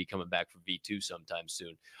are going to be coming back for V2 sometime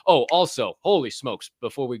soon. Oh, also, holy smokes!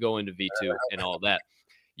 Before we go into V2 and all that,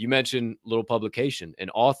 you mentioned little publication and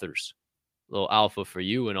authors, little alpha for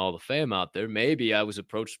you and all the fam out there. Maybe I was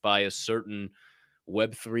approached by a certain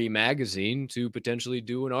Web3 magazine to potentially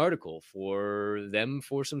do an article for them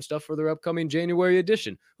for some stuff for their upcoming January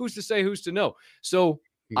edition. Who's to say, who's to know? So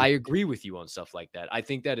I agree with you on stuff like that. I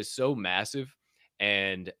think that is so massive.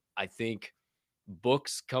 And I think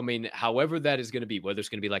books coming, however that is going to be, whether it's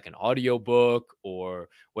going to be like an audio book or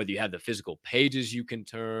whether you have the physical pages you can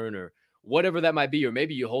turn or whatever that might be, or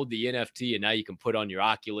maybe you hold the NFT and now you can put on your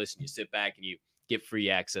Oculus and you sit back and you get free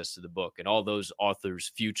access to the book and all those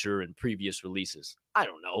authors' future and previous releases. I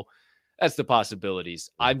don't know. That's the possibilities.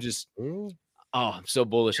 I'm just, Mm. I'm so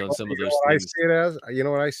bullish on some You of know those what I things. see it as? You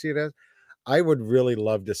know what I see it as? I would really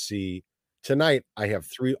love to see tonight. I have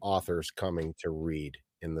 3 authors coming to read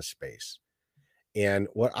in the space. And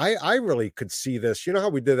what I really could see this, how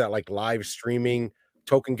we did that like live streaming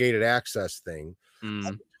token gated access thing. I Mm.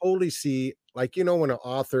 could totally see, like, when an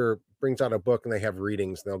author brings out a book and they have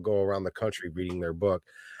readings, they'll go around the country reading their book.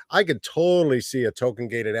 I could totally see a token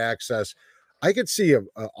gated access. I could see a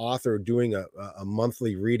author doing a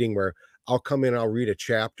monthly reading where I'll come in, I'll read a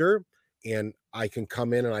chapter, and I can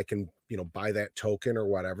come in and I can, buy that token or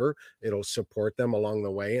whatever. It'll support them along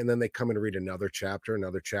the way. And then they come in and read another chapter,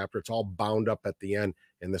 another chapter. It's all bound up at the end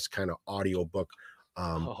in this kind of audio book.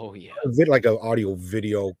 Um, Oh, yeah. like an audio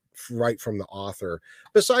video right from the author,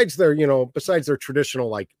 besides their traditional,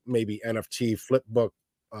 like maybe NFT flip book,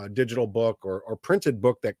 digital book or printed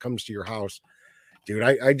book that comes to your house. Dude,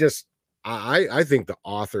 I think the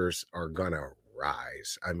authors are gonna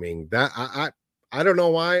rise. I mean, I don't know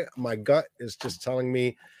why my gut is just telling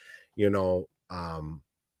me, you know um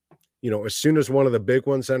as soon as one of the big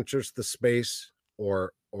ones enters the space,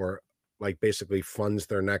 or like basically funds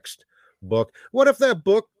their next book, what if that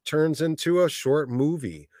book turns into a short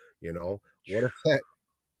movie? What if that,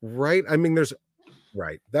 right? I mean, that's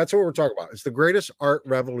what we're talking about. It's the greatest art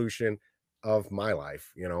revolution of my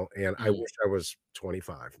life, you know, and I Mm. wish I was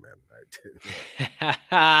 25, man. I did,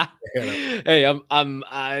 man, Hey,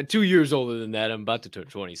 I'm 2 years older than that. I'm about to turn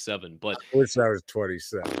 27, I but wish I was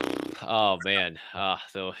 27. oh man,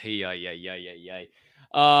 so yeah, yeah, yeah, yeah,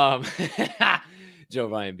 yeah. Joe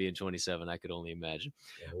Ryan being 27, I could only imagine.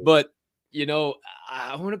 Oh, But you know,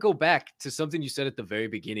 I want to go back to something you said at the very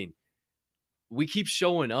beginning. We keep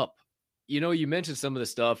showing up. You know, you mentioned some of the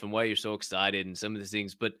stuff and why you're so excited and some of the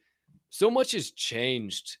things, but so much has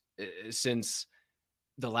changed since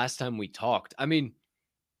the last time we talked. I mean,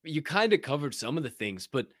 you kind of covered some of the things,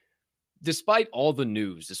 but despite all the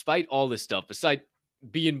news, despite all this stuff, beside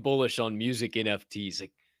being bullish on music NFTs,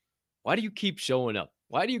 like why do you keep showing up?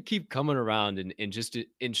 Why do you keep coming around and just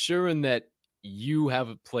ensuring that you have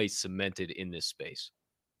a place cemented in this space?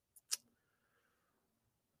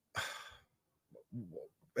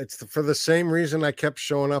 for the same reason I kept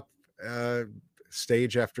showing up, uh,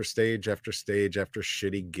 stage after stage after stage after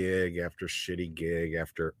shitty gig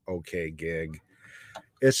after okay gig.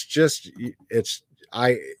 It's just it's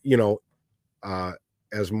I you know, uh,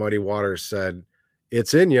 as Muddy Waters said,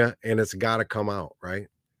 it's in you and it's got to come out, right?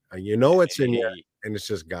 You know, it's in you Hey, and it's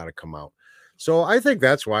just got to come out. So I think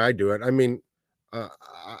that's why I do it. I mean, uh,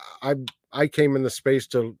 I I came in the space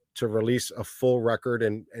to release a full record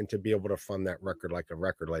and to be able to fund that record like a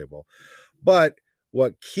record label. But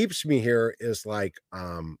what keeps me here is like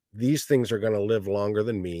these things are going to live longer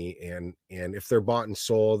than me, and if they're bought and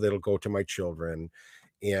sold, it'll go to my children,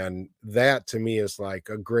 and that to me is like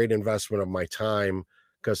a great investment of my time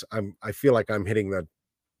because I feel like I'm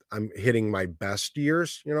hitting my best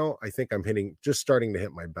years. You know, I think I'm hitting just starting to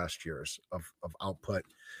hit my best years of output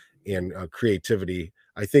and creativity.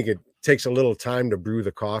 I think it takes a little time to brew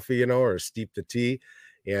the coffee, you know, or steep the tea,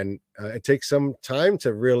 and it takes some time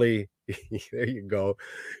to really. There you go,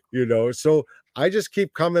 you know. So I just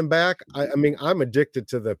keep coming back. I mean, I'm addicted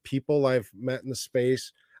to the people I've met in the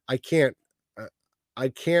space. I can't, uh, I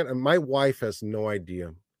can't. And my wife has no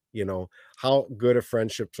idea, you know, how good of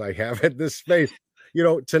friendships I have at this space. You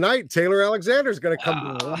know, tonight Taylor Alexander is going to come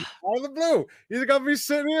down ah, out of the blue. He's gonna be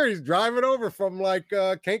sitting here. He's driving over from like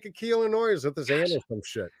Kankakee, Illinois, with his aunt gosh, or some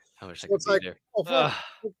shit. I wish I So could it's be like, there. oh fuck, Ah,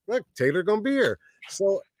 look, Taylor gonna be here.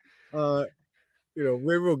 So uh, you know,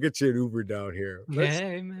 maybe we'll get you an Uber down here. Let's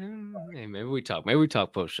hey, man, hey, maybe we talk. Maybe we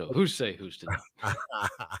talk post show. Who's say who's to know?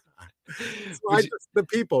 so I But you, just the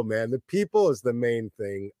people, man. The people is the main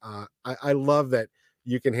thing. I love that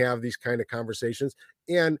you can have these kind of conversations,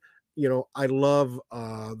 and you know, I love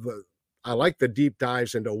I like the deep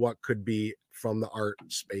dives into what could be from the art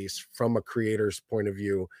space, from a creator's point of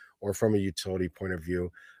view, or from a utility point of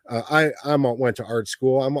view. Went to art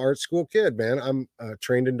school. I'm an art school kid, man. I'm a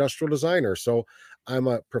trained industrial designer, so I'm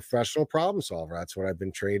a professional problem solver. That's what I've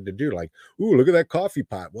been trained to do. Like, ooh, look at that coffee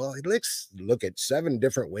pot. Well, let's look at 7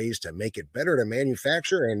 different ways to make it better to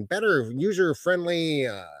manufacture and better user friendly.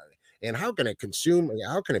 And how can it consume?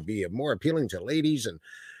 How can it be more appealing to ladies? And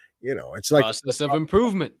you know, it's like process of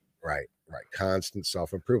improvement. right, right, constant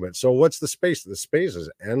self improvement. So what's the space? The space is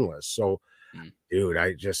endless. So, Mm.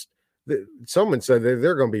 dude, someone said that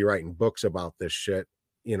they're going to be writing books about this shit.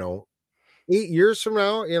 You know, 8 years from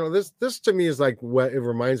now, you know, this to me is like what it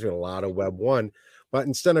reminds me a lot of Web 1, but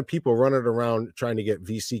instead of people running around trying to get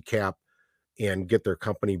VC cap and get their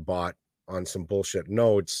company bought on some bullshit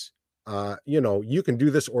notes, you know, you can do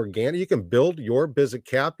this organic. You can build your business.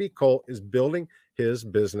 Cappy Cole is building his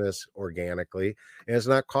business organically, and it's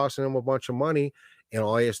not costing him a bunch of money, and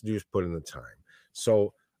all he has to do is put in the time.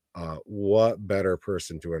 So, what better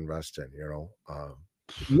person to invest in? You know,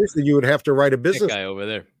 usually you would have to write a That business. guy over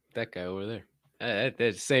there. That guy over there.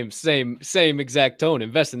 That's same exact tone.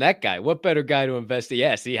 Invest in that guy. What better guy to invest in?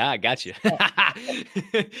 Yeah, see, I got you.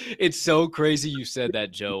 It's so crazy you said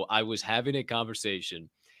that, Joe. I was having a conversation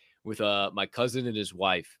with my cousin and his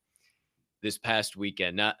wife this past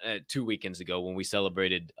weekend, not 2 weekends ago when we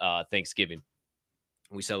celebrated Thanksgiving.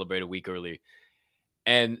 We celebrated a week earlier.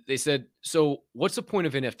 And they said, "So, what's the point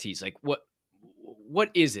of NFTs? Like what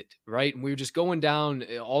is it?" Right? And we were just going down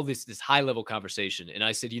all this high level conversation. And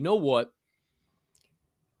I said, "You know what?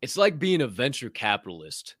 It's like being a venture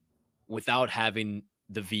capitalist without having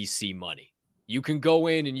the VC money. You can go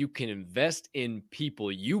in and you can invest in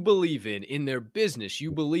people you believe in their business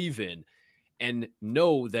you believe in, and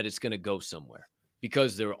know that it's going to go somewhere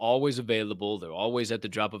because they're always available. They're always at the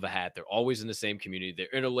drop of a hat. They're always in the same community.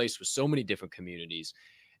 They're interlaced with so many different communities.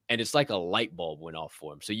 And it's like a light bulb went off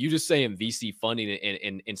for them. So you just saying VC funding,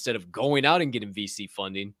 and instead of going out and getting VC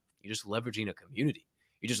funding, you're just leveraging a community.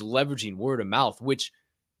 You're just leveraging word of mouth, which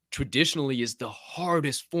traditionally is the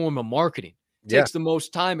hardest form of marketing. Yeah, Takes the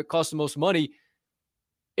most time, it costs the most money.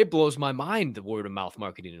 it blows my mind, the word of mouth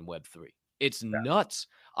marketing in Web3. It's nuts.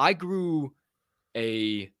 I grew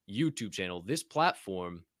a YouTube channel, this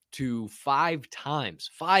platform, to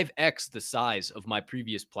 5x the size of my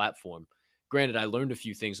previous platform. Granted, I learned a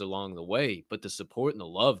few things along the way, but the support and the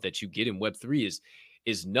love that you get in Web3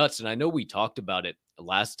 is nuts. And I know we talked about it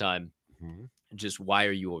last time. Mhm. Just why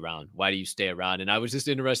are you around? Why do you stay around? And I was just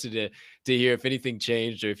interested to hear if anything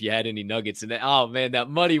changed or if you had any nuggets. And then, oh man, that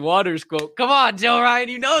Muddy Waters quote. Come on, Joe Ryan,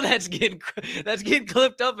 you know that's getting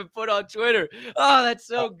clipped up and put on Twitter. Oh, that's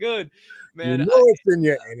so good, You man. know it's in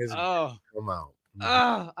you, and it's Oh, come out.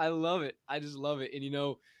 I love it. I just love it.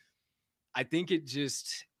 And I think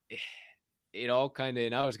it all kind of,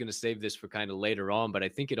 and I was going to save this for kind of later on, but I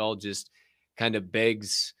think it all just kind of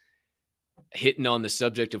begs hitting on the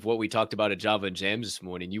subject of what we talked about at Java and Jams this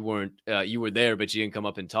morning. You weren't, you were there, but you didn't come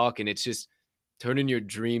up and talk. And it's just turning your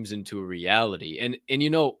dreams into a reality. And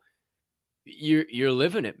you're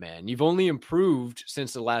living it, man. You've only improved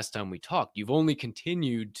since the last time we talked. You've only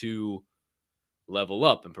continued to level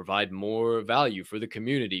up and provide more value for the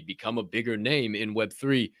community, become a bigger name in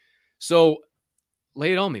Web3. So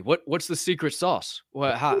lay it on me. What's the secret sauce?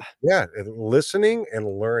 Yeah, and listening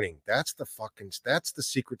and learning. That's the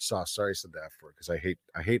secret sauce. Sorry, I said that for because I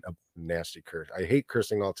hate a nasty curse. I hate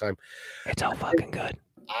cursing all the time. It's all fucking good.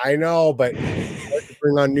 I know, but to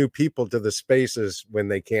bring on new people to the spaces when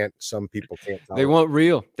some people can't. They want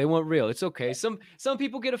real. They want real. It's okay. Some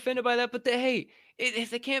people get offended by that, but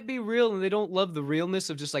if they can't be real and they don't love the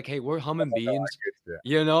realness of just like, hey, we're humming beans,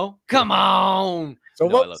 come on. So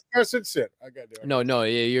what's the message? I got no,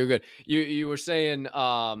 yeah, you're good. You were saying,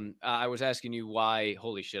 I was asking you why.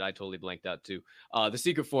 Holy shit, I totally blanked out too. The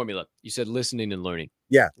secret formula. You said listening and learning.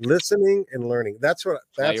 Yeah, listening and learning. That's why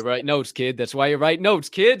you write notes, kid. That's why you write notes,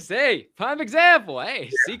 kids. Hey, prime example.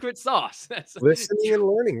 Hey, secret sauce. That's listening and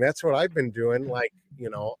learning. That's what I've been doing. Like,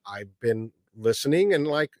 I've been listening and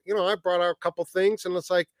I brought out a couple things and it's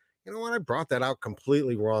like, you know what? I brought that out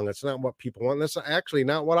completely wrong. It's not what people want. That's actually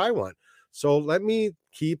not what I want. So let me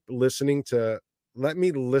keep listening let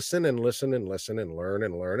me listen and listen and listen and learn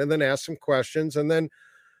and then ask some questions. And then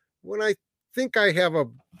when I think I have a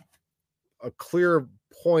clear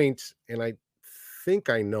point and I think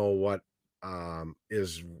I know what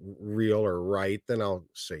is real or right, then I'll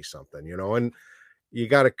say something, and you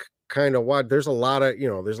got to kind of what there's a lot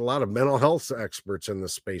of mental health experts in the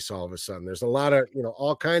space. All of a sudden there's a lot of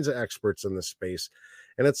all kinds of experts in the space,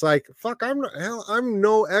 and it's like, fuck, I'm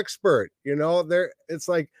no expert. It's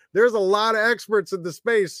like there's a lot of experts in the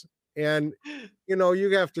space, and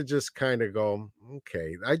you have to just kind of go,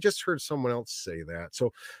 okay, I just heard someone else say that,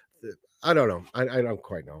 so I don't know. I don't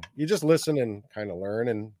quite know. You just listen and kind of learn,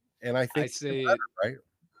 and I think right.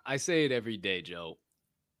 I say it every day, Joe.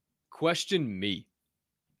 Question me.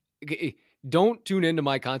 Don't tune into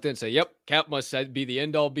my content and say, yep, Cap must be the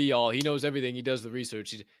end all be all. He knows everything. He does the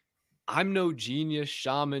research. I'm no genius,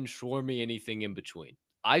 shaman, Schwarmy, anything in between.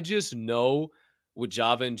 I just know with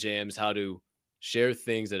Java and Jams how to share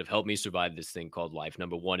things that have helped me survive this thing called life,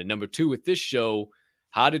 number one. And number two, with this show,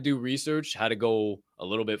 how to do research, how to go a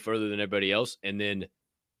little bit further than everybody else, and then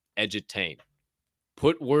edutain.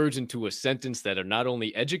 Put words into a sentence that are not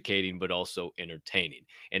only educating, but also entertaining,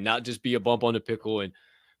 and not just be a bump on the pickle and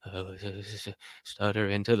stutter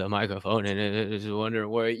into the microphone and just wondering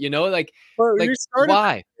where,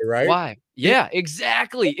 why, right? Why? Yeah,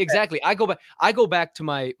 exactly. I go back to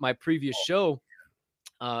my previous show,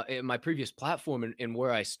 in my previous platform and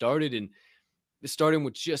where I started, and starting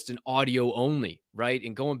with just an audio only, right?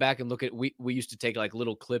 And going back and look at, we used to take like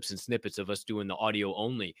little clips and snippets of us doing the audio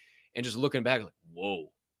only, and just looking back like,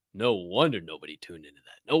 whoa, no wonder nobody tuned into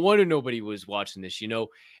that. No wonder nobody was watching this,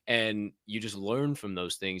 and you just learn from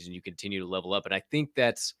those things and you continue to level up. And I think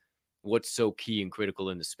that's what's so key and critical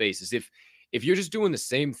in the space is if you're just doing the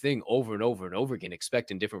same thing over and over and over again,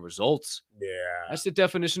 expecting different results. Yeah. That's the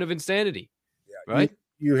definition of insanity. Yeah. Right.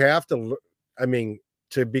 You have to,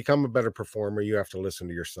 to become a better performer, you have to listen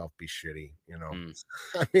to yourself be shitty,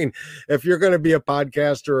 I mean, if you're going to be a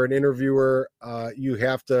podcaster or an interviewer, you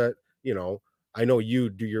have to, I know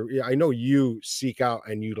you seek out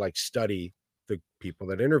and you study the people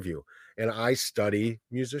that interview, and I study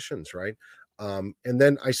musicians, right? And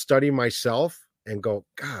then I study myself and go,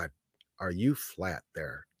 God, are you flat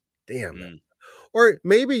there? Damn it. Or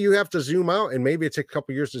maybe you have to zoom out, and maybe it takes a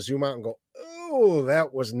couple years to zoom out and go, oh,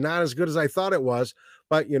 that was not as good as I thought it was.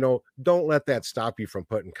 But, don't let that stop you from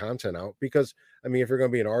putting content out, because, if you're going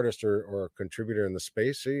to be an artist or a contributor in the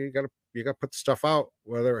space, you got to put stuff out,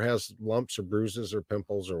 whether it has lumps or bruises or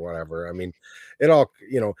pimples or whatever. It all,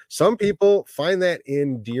 some people find that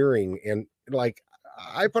endearing. And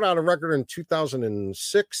I put out a record in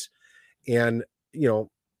 2006, and you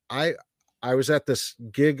know, I I was at this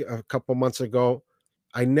gig a couple months ago.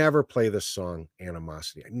 I never play this song,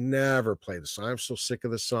 Animosity. I never play the song. I'm so sick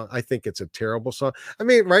of this song. I think it's a terrible song. I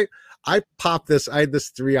mean, right? I popped this. I had this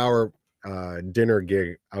 3 hour dinner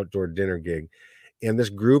gig, outdoor dinner gig, and this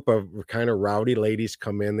group of kind of rowdy ladies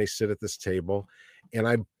come in. They sit at this table, and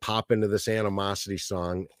I pop into this Animosity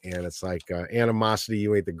song, and it's like, Animosity,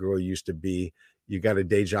 you ain't the girl you used to be. You got a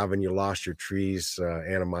day job and you lost your trees,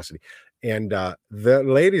 Animosity. And the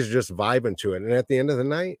lady's just vibing to it. And at the end of the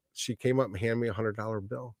night, she came up and handed me $100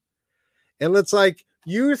 bill. And it's like,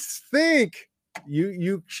 you think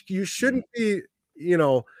you shouldn't be,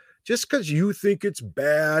 just because you think it's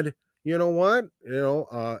bad, you know what?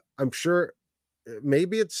 I'm sure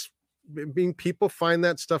maybe it's being people find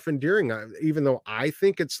that stuff endearing. Even though I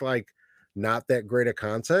think it's like not that great of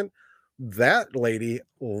content, that lady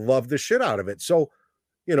loved the shit out of it. So,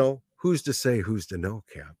 who's to say, who's to know,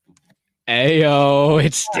 Cap? Ayo,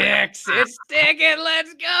 it sticks. It's sticking.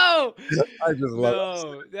 Let's go. I just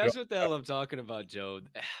love it. That's what the hell I'm talking about, Joe.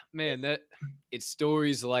 Man, it's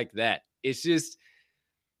stories like that. It's just,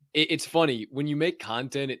 it's funny when you make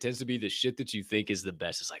content. It tends to be the shit that you think is the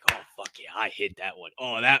best. It's like, oh fuck yeah, I hit that one.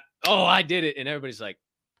 Oh, I did it, and everybody's like,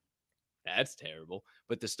 that's terrible.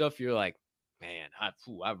 But the stuff you're like, man,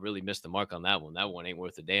 I really missed the mark on that one. That one ain't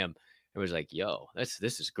worth a damn. It was like, yo, this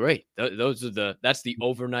is great. That's the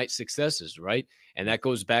overnight successes, right? And that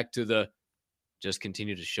goes back to just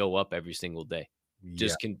continue to show up every single day.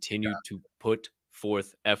 Just continue to put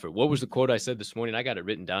forth effort. What was the quote I said this morning? I got it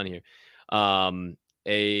written down here. Let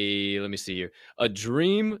me see here. A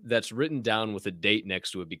dream that's written down with a date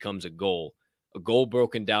next to it becomes a goal. A goal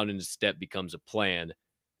broken down into step becomes a plan.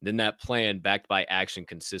 Then that plan backed by action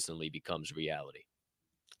consistently becomes reality.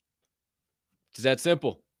 It's that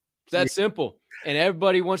simple. It's that simple. And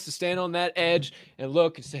everybody wants to stand on that edge and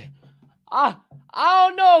look and say, I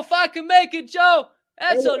don't know if I can make it, Joe.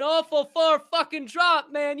 That's an awful far fucking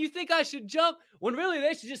drop, man. You think I should jump? When really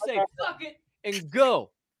they should just say, fuck it, and go.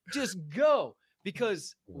 Just go.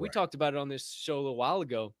 Because we talked about it on this show a little while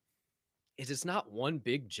ago. It's not one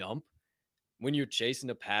big jump. When you're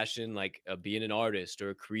chasing a passion like being an artist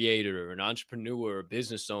or a creator or an entrepreneur or a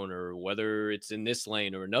business owner, or whether it's in this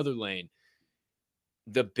lane or another lane,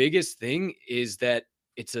 the biggest thing is that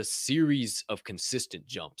it's a series of consistent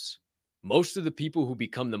jumps. Most of the people who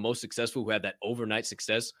become the most successful, who have that overnight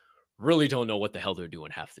success, really don't know what the hell they're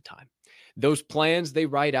doing half the time. Those plans they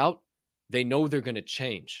write out, they know they're going to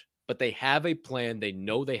change, but they have a plan. They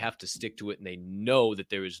know they have to stick to it, and they know that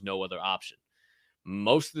there is no other option.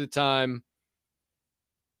 Most of the time,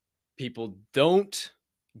 people don't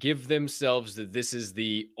give themselves that this is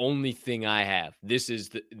the only thing I have. This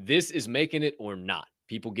is making it or not.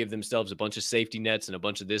 People give themselves a bunch of safety nets and a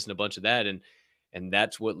bunch of this and a bunch of that, and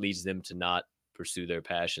that's what leads them to not pursue their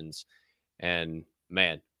passions. And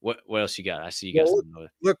man, what else you got? I see you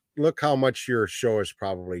got look how much your show has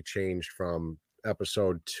probably changed from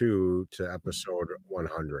episode 2 to episode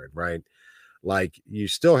 100, right? Like you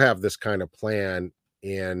still have this kind of plan,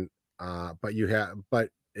 and but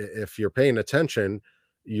if you're paying attention,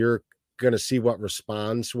 you're going to see what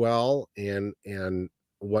responds well and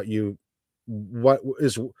what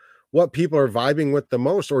people are vibing with the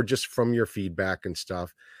most, or just from your feedback and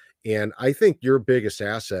stuff. And I think your biggest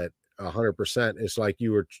asset 100% is like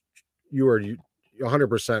you are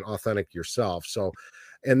 100% authentic yourself. So,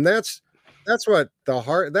 and that's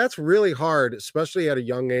really hard, especially at a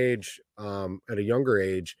young age, at a younger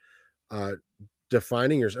age,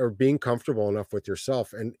 defining yourself or being comfortable enough with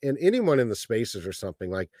yourself, and anyone in the spaces or something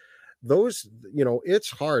like those, it's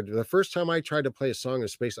hard. The first time I tried to play a song in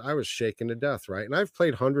space, I was shaken to death, right? And I've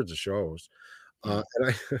played hundreds of shows, and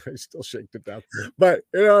I still shake to death, but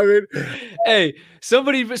you know what I mean? Hey,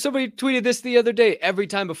 somebody tweeted this the other day. Every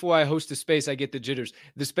time before I host a space, I get the jitters.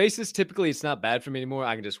 The spaces, typically it's not bad for me anymore.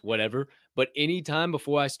 I can just whatever. But anytime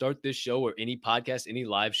before I start this show or any podcast, any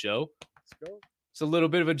live show, let's go. It's a little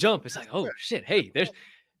bit of a jump. It's like, oh shit, hey,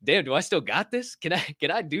 damn, do I still got this? Can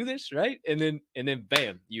I do this? Right. And then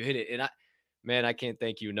bam, you hit it. And I can't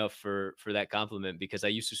thank you enough for that compliment, because I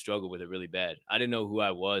used to struggle with it really bad. I didn't know who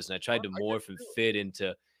I was, and I tried to morph and fit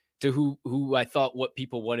into who I thought what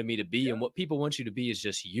people wanted me to be. And what people want you to be is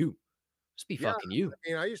just you. Just be fucking you. I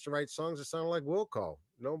mean, I used to write songs that sounded like Wilco.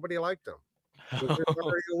 Nobody liked them.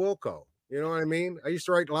 Wilco. You know what I mean? I used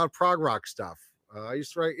to write a lot of prog rock stuff. I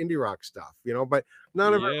used to write indie rock stuff, but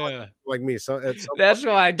none of it like me. So that's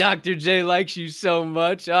why Dr. J likes you so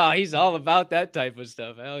much. Oh, he's all about that type of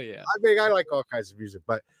stuff. Hell yeah. I mean, I like all kinds of music,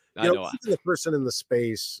 but even the person in the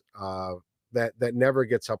space that never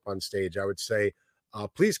gets up on stage, I would say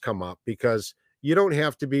please come up, because you don't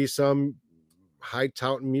have to be some high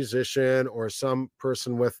touting musician or some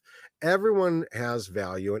person with, everyone has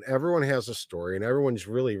value and everyone has a story and everyone's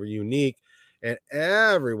really unique, and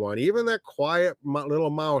everyone, even that quiet little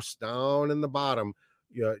mouse down in the bottom,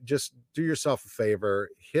 you just do yourself a favor,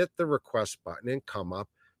 hit the request button and come up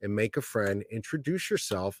and make a friend, introduce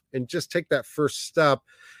yourself, and just take that first step.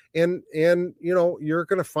 And you're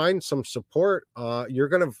going to find some support. You're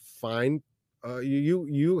going to find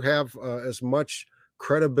you have as much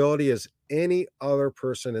credibility as any other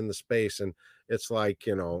person in the space. And it's like,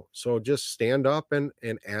 so just stand up and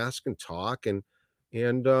ask and talk and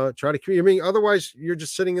try to communicate. I mean, otherwise you're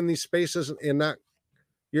just sitting in these spaces and not,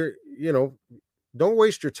 you're, don't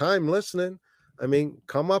waste your time listening. I mean,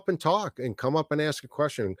 come up and talk and come up and ask a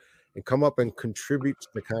question and come up and contribute to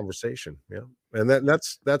the conversation. Yeah. And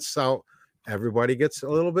that's how everybody gets a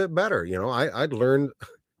little bit better. I'd learned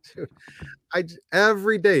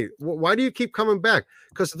every day. Why do you keep coming back?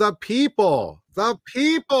 Because the people,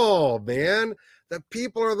 man, the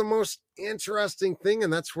people are the most interesting thing,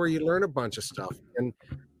 and that's where you learn a bunch of stuff.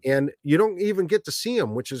 And you don't even get to see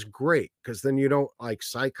them, which is great, because then you don't like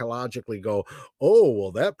psychologically go, oh,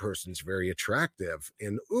 well, that person's very attractive,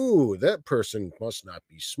 and ooh, that person must not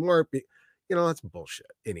be smart. That's bullshit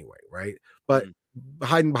anyway, right? But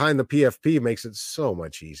hiding behind the PFP makes it so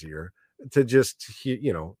much easier to just,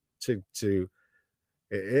 to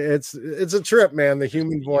it's a trip, man. The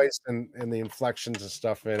human voice and the inflections and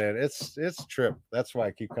stuff in it. It's a trip. That's why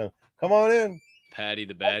I keep coming. Come on in. Patty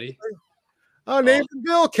the Batty. Oh, neighbor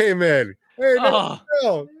Bill came in. Hey, neighbor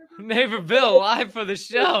Bill. Neighbor Bill, live for the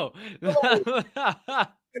show.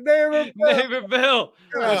 Neighbor Bill.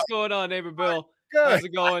 What's going on, neighbor Bill? Good. How's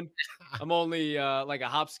it going? I'm only like a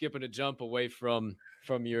hop, skip, and a jump away from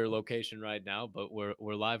your location right now, but we're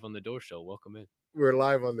live on the Door Show. Welcome in. We're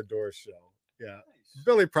live on the Door Show. Yeah.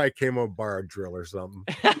 Billy probably came on bar a drill or something.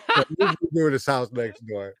 Doing his house next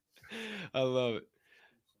door. I love it.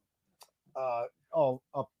 All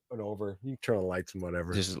up and over. You can turn on the lights and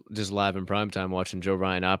whatever. Just live in prime time watching Joe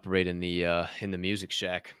Ryan operate in the music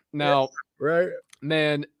shack. Now, yeah, right,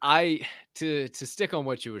 man, to stick on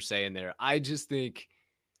what you were saying there, I just think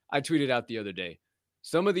I tweeted out the other day,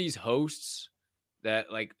 some of these hosts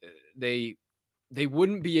that like they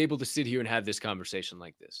wouldn't be able to sit here and have this conversation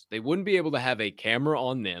like this. They wouldn't be able to have a camera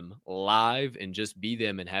on them live and just be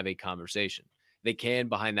them and have a conversation. They can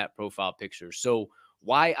behind that profile picture. So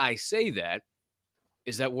why I say that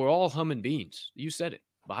is that we're all humming beans. You said it.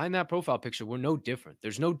 Behind that profile picture, we're no different.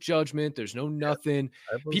 There's no judgment. There's no nothing.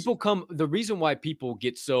 People come. The reason why people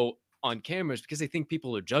get so on camera is because they think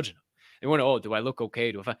people are judging them. They want to, oh, do I look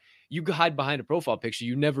okay? You hide behind a profile picture,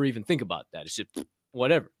 you never even think about that. It's just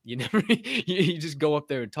whatever. You never, you just go up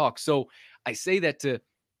there and talk. So I say that to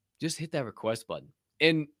just hit that request button.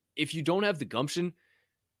 And if you don't have the gumption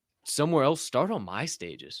somewhere else, start on my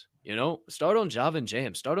stages. Start on Java and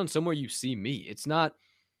Jam. Start on somewhere you see me. It's not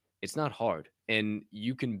hard. And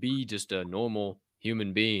you can be just a normal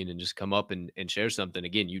human being and just come up and share something.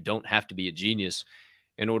 Again, you don't have to be a genius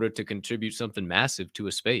in order to contribute something massive to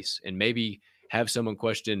a space and maybe have someone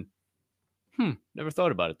question, never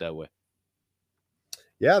thought about it that way.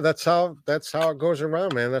 Yeah, that's how it goes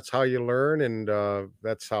around, man. That's how you learn. And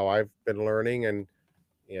that's how I've been learning.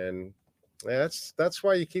 And that's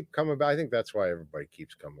why you keep coming back. I think that's why everybody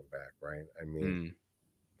keeps coming back, right? I mean,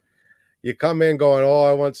 you come in going, oh,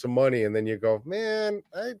 I want some money. And then you go, man,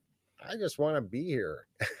 I just want to be here.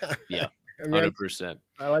 Yeah, 100%.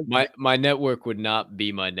 I like my network would not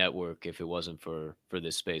be my network if it wasn't for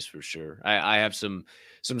this space, for sure. I have some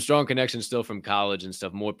strong connections still from college and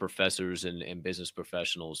stuff, more professors and business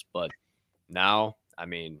professionals. But now, I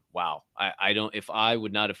mean, wow. I don't, if I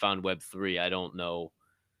would not have found Web3, I don't know.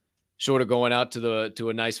 Short of going out to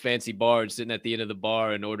a nice fancy bar and sitting at the end of the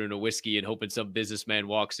bar and ordering a whiskey and hoping some businessman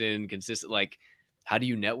walks in consistent. Like, how do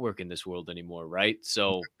you network in this world anymore, right?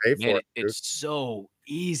 So man, it's so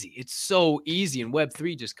easy. It's so easy in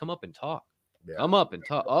Web3. Just come up and talk. Yeah. Come up and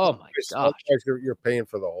talk. Oh my gosh. You're paying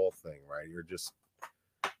for the whole thing, right? You're just,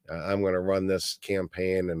 I'm going to run this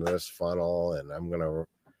campaign and this funnel, and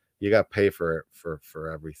you got to pay for it for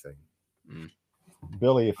everything.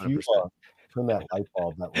 Billy, if 100%. You turn that light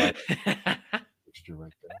bulb, that light fixture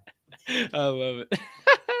right there. I love it.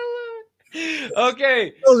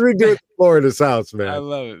 Okay. Those we do at the Florida's house, man. I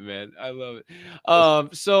love it, man. I love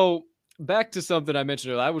it. So back to something I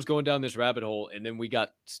mentioned earlier. I was going down this rabbit hole, and then we got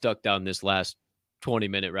stuck down this last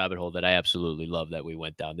 20-minute rabbit hole that I absolutely love that we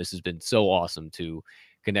went down. This has been so awesome to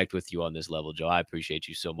connect with you on this level, Joe. I appreciate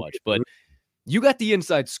you so much. But you got the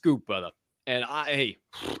inside scoop, brother. And hey,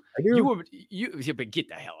 I you do. were yeah, but get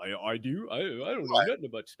the hell. I do. I don't know nothing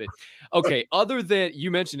about spin. Okay, other than you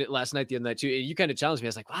mentioned it last night, the other night too. And you kind of challenged me. I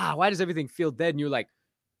was like, wow, why does everything feel dead? And you're like,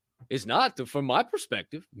 it's not from my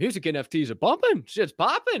perspective. Music NFTs are bumping, shit's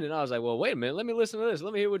popping. And I was like, well, wait a minute, let me listen to this.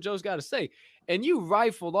 Let me hear what Joe's got to say. And you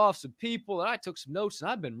rifled off some people, and I took some notes, and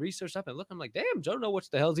I've been researching. I've been looking. I'm like, damn, Joe know what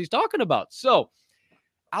the hell he's talking about. So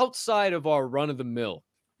outside of our run of the mill,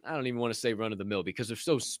 I don't even want to say run of the mill because they're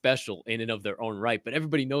so special in and of their own right, but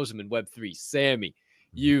everybody knows them in Web3. Sammy,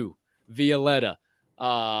 you, Violetta.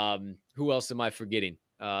 Who else am I forgetting?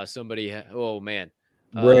 Somebody, oh man.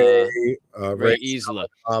 Ray Ray Isla.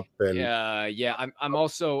 up and Yeah. I'm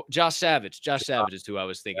also Josh Savage. Josh Savage is who I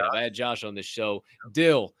was thinking of. I had Josh on this show.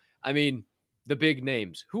 Dill. I mean, the big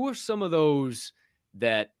names. Who are some of those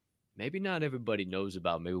that maybe not everybody knows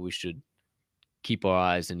about? Maybe we should keep our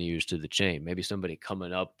eyes and ears to the chain. Maybe somebody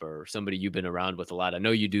coming up or somebody you've been around with a lot. I know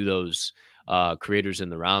you do those creators in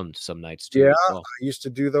the round some nights too yeah, as well. I used to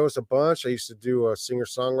do those a bunch. I used to do a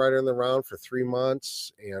singer-songwriter in the round for 3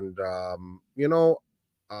 months. And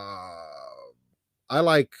I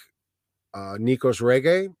like Nikos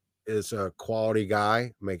Reggae is a quality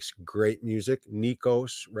guy, makes great music.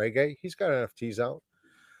 Nikos Reggae, he's got NFTs out.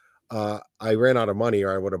 I ran out of money,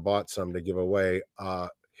 or I would have bought some to give away.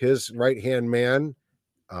 His right hand man,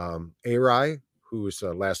 Arai, whose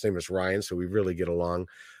last name is Ryan, so we really get along.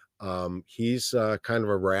 He's kind of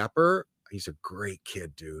a rapper. He's a great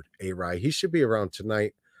kid, dude. Arai, he should be around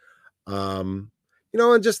tonight. And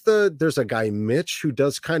just there's a guy Mitch who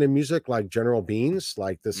does kind of music like General Beans,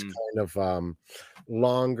 like this kind of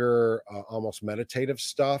longer, almost meditative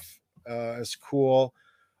stuff. Is cool.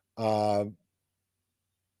 God,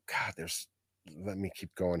 let me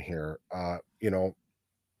keep going here.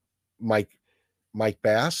 Mike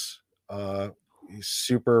Bass, he's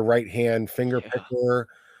super right hand finger picker.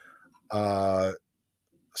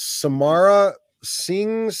 Samara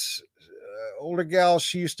sings, older gal.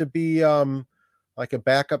 She used to be like a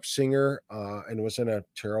backup singer and was in a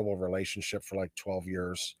terrible relationship for like 12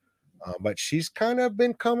 years. But she's kind of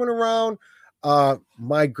been coming around.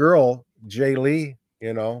 My girl, Jay Lee,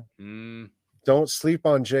 don't sleep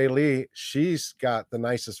on Jay Lee. She's got the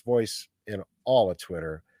nicest voice in all of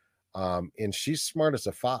Twitter. And she's smart as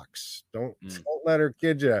a fox. Don't let her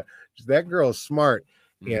kid you. That girl's smart.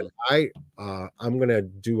 And I'm gonna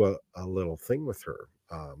do a little thing with her.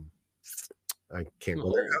 I can't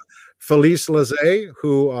go there. Felice Lazay,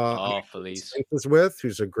 who Felice is with,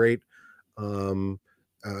 who's a great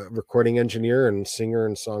recording engineer and singer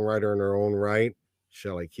and songwriter in her own right.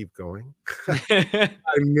 Shall I keep going?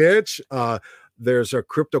 Mitch. There's a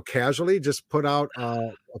Crypto Casualty just put out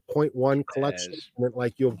a 0.1 collection.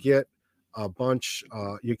 Like you'll get a bunch.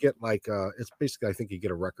 You get like it's basically, I think you get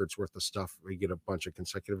a record's worth of stuff. You get a bunch of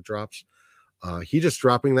consecutive drops. He just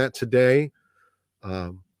dropping that today.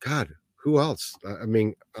 God, who else?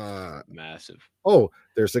 Massive. Oh,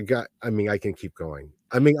 there's a guy. I mean, I can keep going.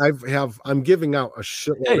 I mean, I'm giving out a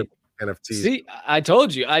shitload of NFTs. See, I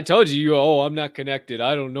told you. I'm not connected.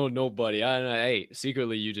 I don't know nobody. Hey,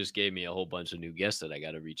 secretly, you just gave me a whole bunch of new guests that I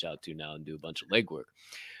got to reach out to now and do a bunch of legwork.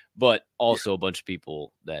 But also a bunch of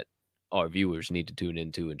people that our viewers need to tune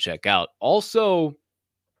into and check out. Also,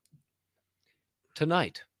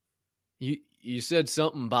 tonight, you said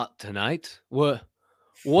something about tonight.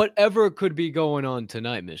 Whatever could be going on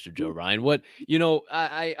tonight, Mr. Joe Ryan.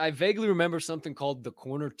 I vaguely remember something called the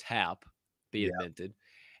corner tap being minted.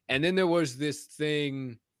 And then there was this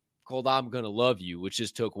thing called I'm Gonna Love You, which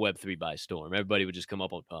just took Web3 by storm. Everybody would just come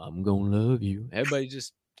up on, I'm gonna love you. Everybody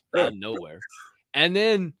just out of nowhere. And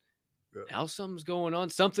then now something's going on.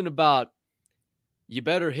 Something about you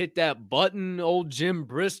better hit that button, old Jim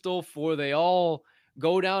Bristol, for they all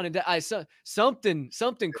go down. And I saw something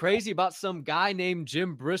crazy about some guy named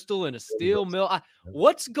Jim Bristol in a steel mill.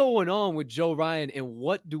 What's going on with Joe Ryan, and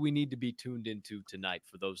what do we need to be tuned into tonight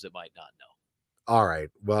for those that might not know? All right.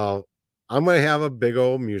 Well, I'm going to have a big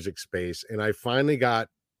old music space, and I finally got.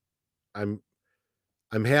 I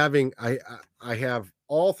have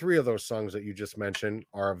all 3 of those songs that you just mentioned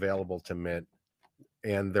are available to mint,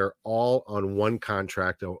 and they're all on one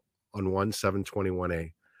contract on one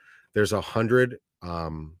 721A. There's 100.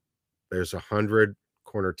 There's 100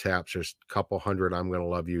 corner taps. There's a couple hundred I'm Gonna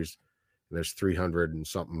Love Yous, and there's 300 and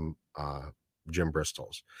something Jim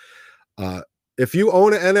Bristols. If you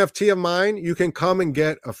own an NFT of mine, you can come and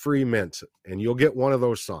get a free mint, and you'll get one of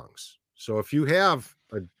those songs. So if you have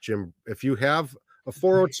a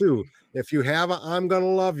 402, if you have a I'm Gonna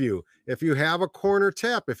Love You, if you have a corner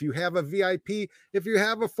tap, if you have a VIP, if you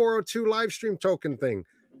have a 402 live stream token thing,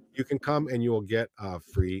 you can come and you will get a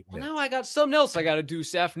free Well, mint. now I got something else I got to do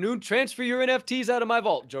this afternoon. Transfer your NFTs out of my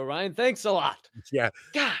vault, Joe Ryan. Thanks a lot. Yeah.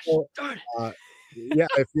 Gosh, So, darn it. uh, yeah,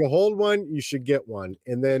 if you hold one, you should get one.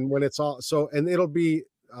 And then when it's all and it'll be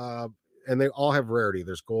and they all have rarity.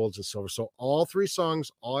 There's golds and silver. So all 3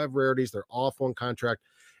 songs all have rarities. They're all off one contract.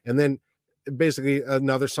 And then basically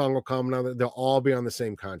another song will come, they'll all be on the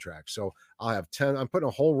same contract. So I'll have 10. I'm putting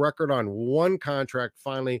a whole record on one contract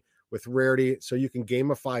finally with rarity. So you can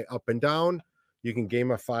gamify up and down. You can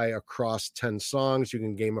gamify across 10 songs. You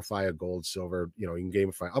can gamify a gold, silver, you can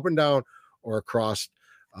gamify up and down or across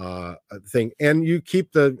thing, and you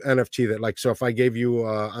keep the NFT that, like, so if I gave you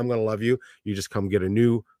I'm Gonna Love You, you just come get a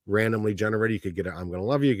new randomly generated. You could get a I'm Gonna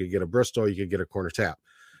Love You, you could get a Bristol, you could get a corner tap.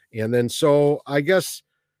 And then so I guess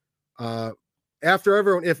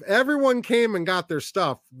after if everyone came and got their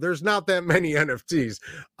stuff, there's not that many NFTs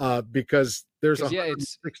because there's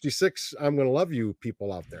 166 I'm Gonna Love You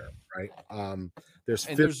people out there, right? There's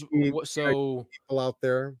 50 people out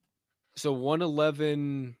there. So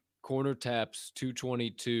 111 corner taps,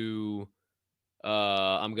 222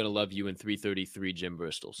 I'm Gonna Love You, and 333 Jim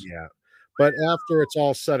Bristols. Yeah, but after it's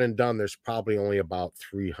all said and done, there's probably only about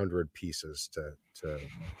 300 pieces to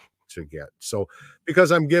get. So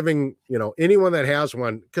because I'm giving anyone that has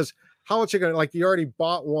one, because how much you gonna, like, you already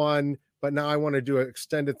bought one, but now I want to do an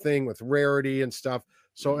extended thing with rarity and stuff.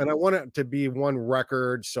 So, and I want it to be one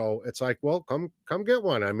record. So it's like, well, come get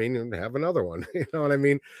one. I mean, and have another one. You know what I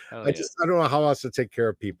mean? I don't know how else to take care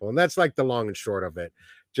of people. And that's like the long and short of it.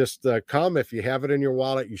 Just come. If you have it in your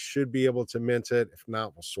wallet, you should be able to mint it. If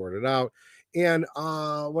not, we'll sort it out. And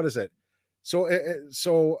what is it? So,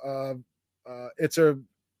 it's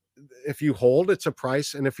if you hold, it's a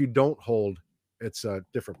price. And if you don't hold, it's a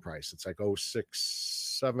different price. It's like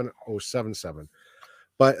 067, 077.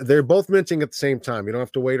 But they're both minting at the same time. You don't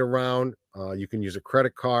have to wait around. You can use a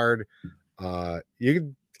credit card. I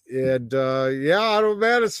don't,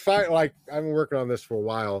 man, it's fine. Like, I've been working on this for a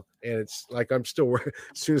while, and it's like I'm still working.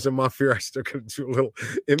 As soon as I'm off here, I still gotta do a little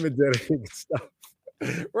image editing stuff.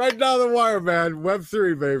 Right down the wire, man.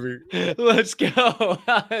 Web3, baby. Let's go.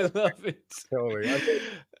 I love it. Totally.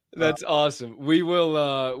 That's awesome. We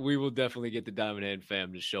will definitely get the Diamond Hand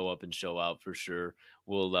fam to show up and show out for sure.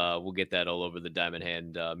 We'll get that all over the Diamond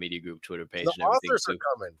Hand Media Group Twitter page. The authors are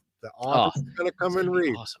coming. The authors are gonna come and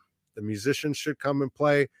read. Awesome. The musicians should come and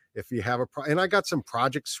play. If you have and I got some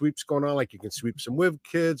project sweeps going on, like you can sweep some WIV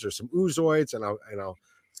kids or some Oozoids, and I'll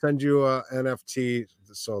send you a NFT.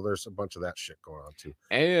 So there's a bunch of that shit going on too.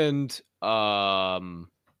 And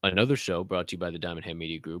another show brought to you by the Diamond Hand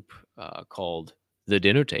Media Group called The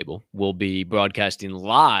Dinner Table will be broadcasting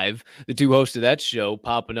live. The 2 hosts of that show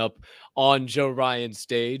popping up on Joe Ryan's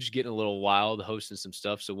stage, getting a little wild, hosting some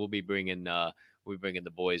stuff. So we'll be bringing the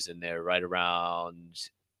boys in there right around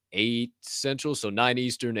 8 Central, so 9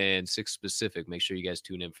 Eastern and 6 Pacific. Make sure you guys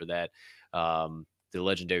tune in for that. The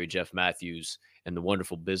legendary Jeff Matthews and the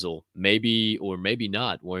wonderful Bizzle, maybe or maybe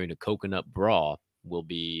not, wearing a coconut bra, will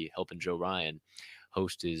be helping Joe Ryan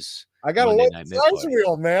host his I got Monday a size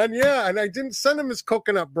wheel, man. Yeah, and I didn't send him his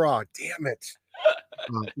coconut bra. Damn it.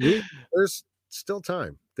 There's still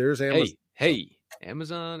time. There's Amazon. Hey,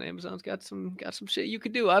 Amazon's got some shit you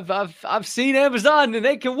could do. I've seen Amazon and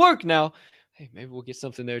they can work now. Hey, maybe we'll get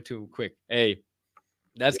something there too quick. Hey,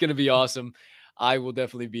 that's gonna be awesome. I will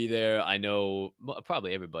definitely be there. I know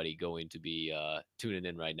probably everybody going to be tuning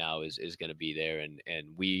in right now is going to be there, and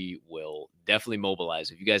we will definitely mobilize.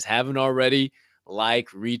 If you guys haven't already, like,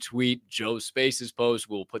 retweet Joe Space's post.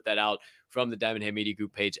 We'll put that out from the Diamond Hand Media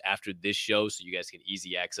Group page after this show, so you guys can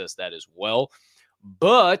easy access that as well.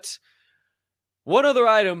 But one other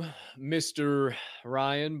item, Mr.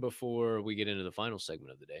 Ryan, before we get into the final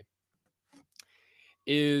segment of the day,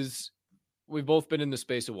 is we've both been in the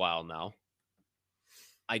space a while now.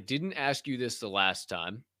 I didn't ask you this the last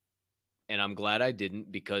time, and I'm glad I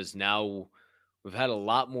didn't, because now we've had a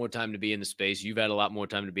lot more time to be in the space. You've had a lot more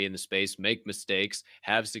time to be in the space, make mistakes,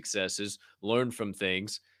 have successes, learn from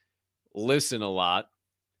things, listen a lot.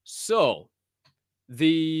 So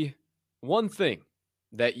the one thing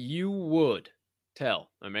that you would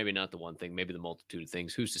tell, or maybe not the one thing, maybe the multitude of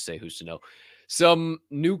things, who's to say, who's to know, some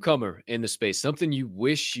newcomer in the space, something you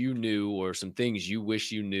wish you knew, or some things you wish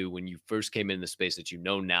you knew when you first came in the space that you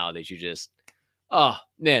know now that you just, oh,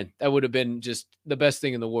 man, that would have been just the best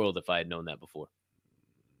thing in the world if I had known that before.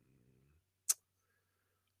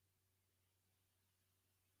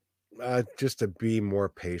 Just to be more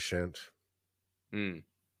patient.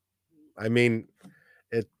 I mean,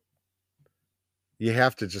 you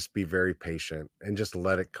have to just be very patient and just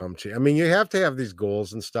let it come to you. I mean, you have to have these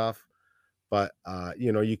goals and stuff, but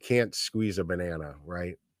you can't squeeze a banana,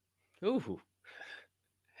 right? Ooh.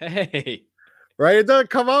 Hey. right? It doesn't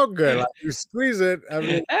come out good. Like you squeeze it. I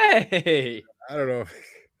mean, Hey. I don't know.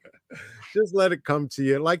 Just let it come to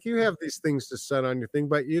you. Like you have these things to set on your thing,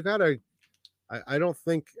 but you gotta. I don't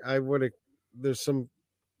think I would have. There's some,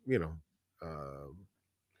 you know,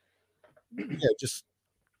 yeah. Just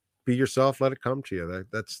be yourself. Let it come to you.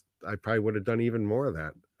 That's. I probably would have done even more of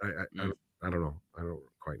that. Mm. I don't know. I don't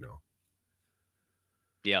quite know.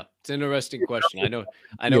 Yeah, it's an interesting question. I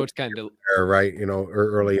Yeah, know it's kind of right.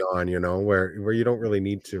 Early on. Where you don't really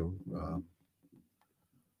need to,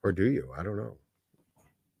 or do you? I don't know.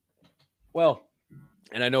 well,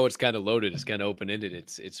 and I know it's kind of loaded. It's kind of open ended.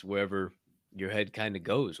 It's wherever your head kind of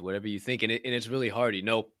goes, whatever you think, and it's really hard.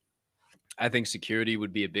 I think security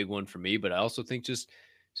would be a big one for me, but I also think just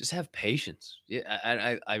have patience.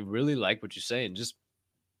 Yeah, I really like what you're saying. Just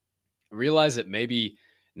realize that maybe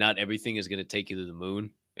not everything is going to take you to the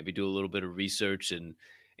moon. Maybe do a little bit of research and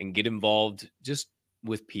get involved just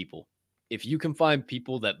with people. If you can find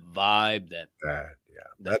people that vibe, Yeah, that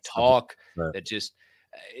that's the talk, best. that just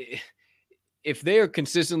if they are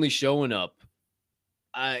consistently showing up,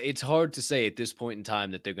 it's hard to say at this point in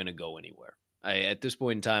time that they're going to go anywhere. At this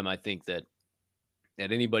point in time, I think that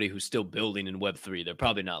anybody who's still building in Web3, they're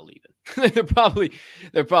probably not leaving.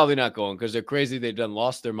 they're probably not going because they're crazy. They've done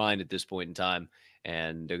lost their mind at this point in time,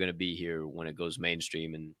 and they're going to be here when it goes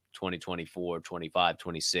mainstream in 2024, 25,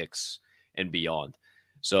 26, and beyond.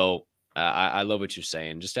 So I love what you're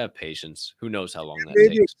saying. Just have patience. Who knows how long that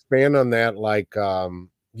Maybe takes? expand on that. Like,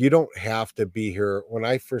 you don't have to be here. When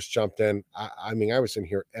I first jumped in, I mean, I was in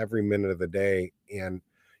here every minute of the day, and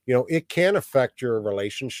it can affect your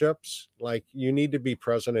relationships. Like, you need to be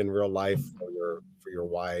present in real life for your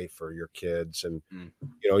wife or your kids, and Mm,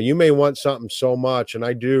 you may want something so much, and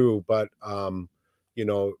I do, but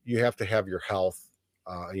you have to have your health.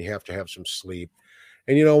 You have to have some sleep,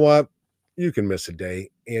 and you know what? You can miss a day,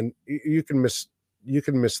 and you can miss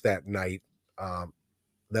that night. Um,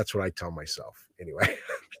 that's what I tell myself anyway.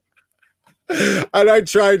 And I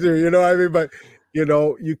try to, I mean, but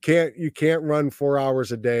you can't run 4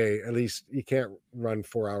 hours a day. At least you can't run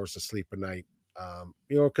 4 hours of sleep a night.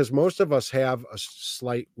 Because most of us have a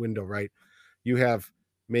slight window, right? You have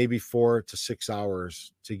maybe 4 to 6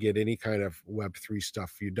 hours to get any kind of Web3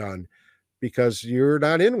 stuff you done because you're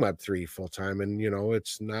not in Web3 full time, and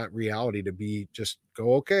it's not reality to be just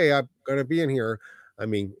go, okay, I'm gonna be in here. I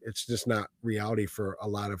mean, it's just not reality for a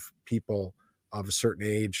lot of people of a certain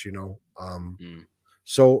age. mm,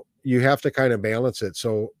 So you have to kind of balance it.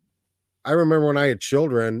 So I remember when I had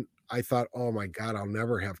children, I thought, oh my God, I'll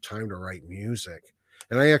never have time to write music.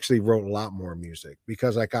 And I actually wrote a lot more music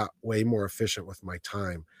because I got way more efficient with my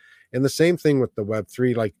time. And the same thing with the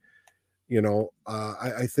Web3, like,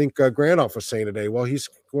 I think Grandolph was saying today, well, he's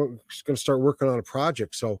going to start working on a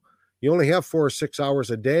project. So you only have 4 or 6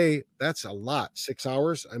 hours a day. That's a lot. 6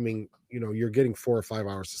 hours. I mean, you're getting 4 or 5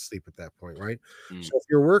 hours of sleep at that point, right? mm. So if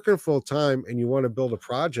you're working full time and you want to build a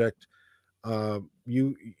project,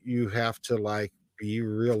 you have to like be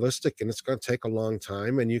realistic, and it's going to take a long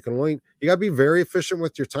time. And you got to be very efficient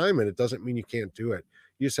with your time, and it doesn't mean you can't do it.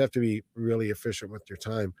 You just have to be really efficient with your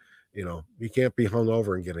time. You can't be hung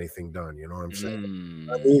over and get anything done. You know what I'm saying?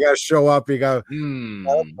 I mean, you Mm. got to show up. You gotta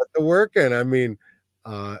Mm. put the work in. I mean,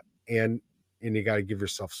 uh, and you got to give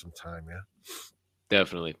yourself some time. Yeah.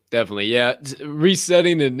 Definitely, definitely. Yeah,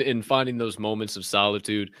 resetting and finding those moments of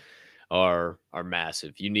solitude are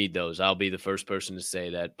massive. You need those. I'll be the first person to say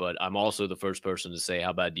that, but I'm also the first person to say,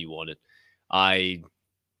 how bad do you want it? I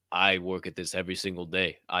I work at this every single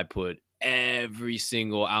day. I put every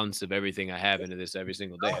single ounce of everything I have into this every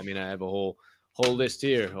single day. I mean, I have a whole list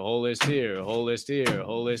here, a whole list here, a whole list here, a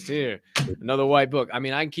whole list here, another white book. I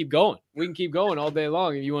mean, I can keep going. We can keep going all day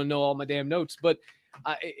long if you want to know all my damn notes. But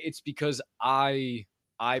it's because I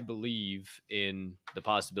believe in the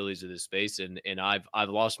possibilities of this space, and I've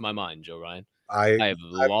lost my mind, Joe Ryan. I I have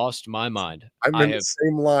lost my mind. I'm I in the have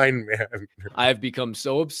same line, man. I have become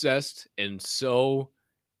so obsessed and so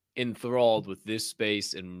enthralled with this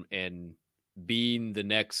space and being the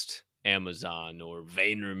next Amazon or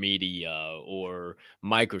VaynerMedia or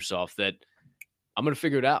Microsoft that I'm gonna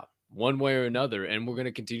figure it out one way or another, and we're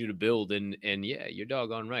gonna continue to build. And yeah, you're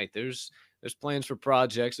doggone right. There's plans for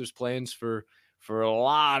projects. There's plans for a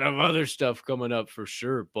lot of other stuff coming up for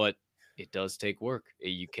sure, but it does take work.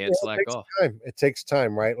 You Yeah, can't it slack takes off. time. It takes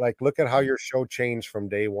time, right? Like, look at how Mm, your show changed from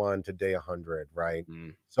day 1 to day 100, right?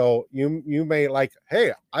 mm, So you may like,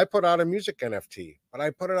 hey, I put out a music NFT, but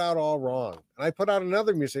I put it out all wrong. And I put out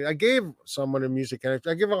another music. I gave someone a music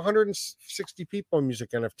NFT. I give 160 people a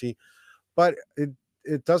music NFT, but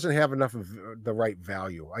it doesn't have enough of the right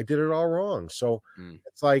value. I did it all wrong. So mm,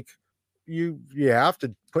 it's like have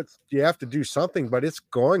to do something, but it's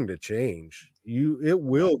going to change. It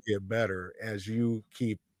will get better as you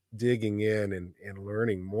keep digging in and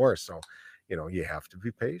learning more. So, you have to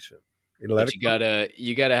be patient. And let But it come.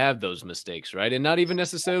 you gotta have those mistakes, right? And not even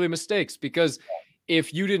necessarily mistakes, because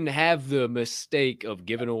if you didn't have the mistake of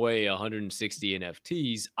giving away 160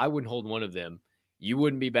 NFTs, I wouldn't hold one of them. You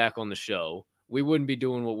wouldn't be back on the show. We wouldn't be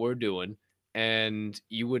doing what we're doing, and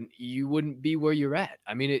you wouldn't be where you're at.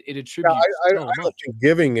 I mean, it Yeah, attributes I so don't much. think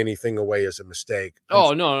giving anything away is a mistake.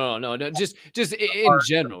 Oh, no. Just in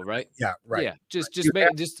general, right? Yeah, right. Yeah, just You just have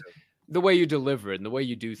ma just the way you deliver it and the way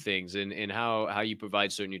you do things and how you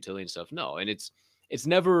provide certain utility and stuff. No, and it's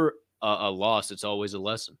never a loss, it's always a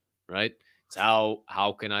lesson, right? It's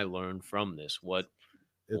how can I learn from this?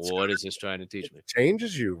 it's What is this trying to it teach me?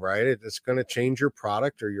 changes you, right? It's going to change your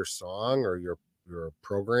product or your song or your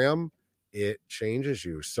program. It changes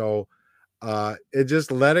you. So it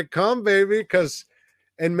just let it come, baby, because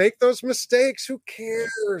and make those mistakes. Who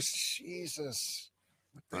cares? Jesus.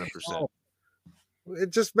 What the 100%. hell?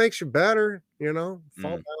 It just makes you better,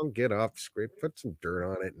 fall Mm. down, get up, scrape, put some dirt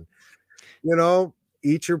on it, and you know,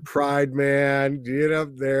 eat your pride, man. Get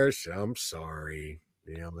up there. I'm sorry.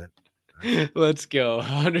 Damn it. Let's go.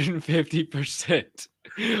 150%.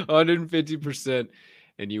 150%.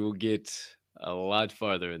 And you will get a lot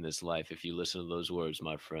farther in this life if you listen to those words,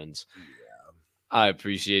 my friends. Yeah. I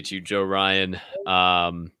appreciate you, Joe Ryan.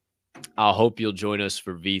 I hope you'll join us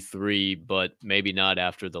for V3, but maybe not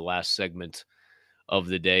after the last segment of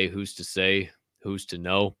the day. Who's to say? Who's to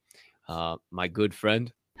know? My good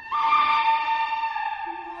friend.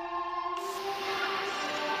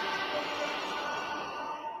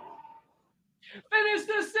 Finish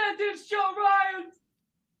the sentence, Joe Ryan.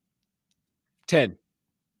 10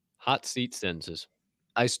 hot seat sentences.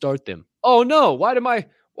 I start them. Oh no! Why do my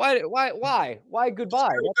why goodbye?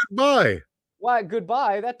 Goodbye. Why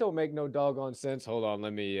goodbye? That don't make no doggone sense. Hold on,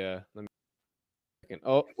 let me.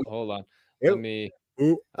 Oh, hold on. Let Ew, me.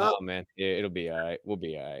 ooh, Oh man, yeah, it'll be all right. We'll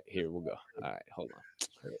be all right. Here, we'll go. All right, hold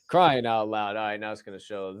on. Crying out loud. All right, now it's gonna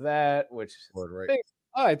show that, which Lord, right.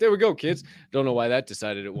 all right, there we go, kids. Don't know why that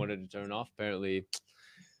decided it wanted to turn off. Apparently,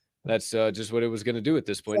 that's just what it was gonna do at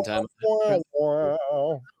this point in time. Wow,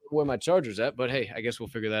 wow. Where my charger's at, but hey, I guess we'll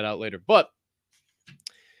figure that out later. But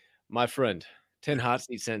my friend, 10 hot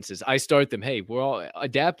seat sentences. I start them. Hey, we're all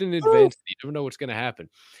adapting in advance. You never know what's gonna happen.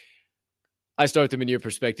 I start them in your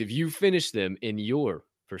perspective. You finish them in your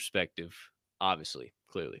perspective, obviously,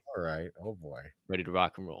 clearly. All right. Oh boy. Ready to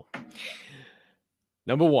rock and roll.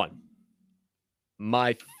 Number one,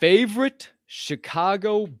 my favorite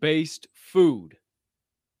Chicago based food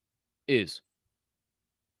is.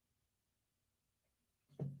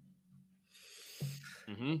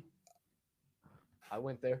 Mm-hmm. I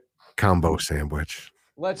went there. Combo sandwich.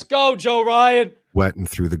 Let's go, Joe Ryan. Wet and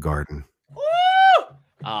through the garden. Woo!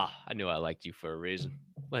 I knew I liked you for a reason.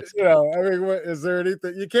 Let's You go. know, I mean, is there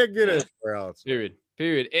anything you can't get anywhere else? Period.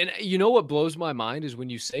 Period. And you know what blows my mind is when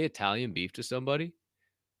you say Italian beef to somebody,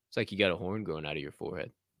 it's like you got a horn growing out of your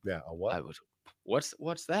forehead. Yeah, a what? I was,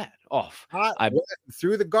 what's that? Off. Hot I wet and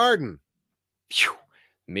through the garden. phew,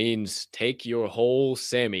 means take your whole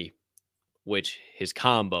Sammy, which his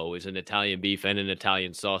combo is an Italian beef and an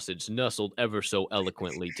Italian sausage nestled ever so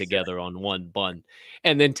eloquently together on one bun,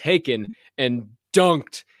 and then taken and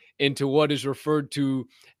dunked into what is referred to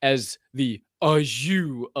as the au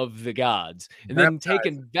jus of the gods, and then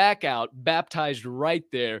taken back out, baptized right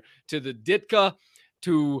there to the Ditka,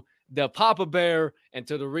 to the Papa Bear, and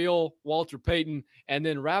to the real Walter Payton, and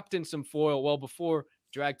then wrapped in some foil. Well, before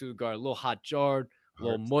dragged through the garden, a little hot jarred, a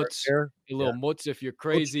little Hearts right mutz, there. a little mutz if you're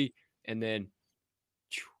crazy, and then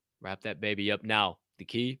wrap that baby up. Now, the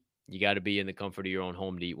key, you got to be in the comfort of your own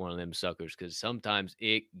home to eat one of them suckers because sometimes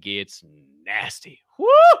it gets nasty. Woo!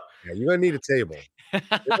 Yeah, you're gonna need a table. You're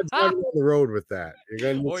not driving on the road with that.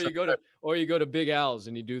 You're gonna need or you go to Big Al's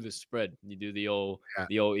and you do the spread. You do the old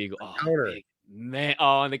eagle. Oh, counter. big man. Oh,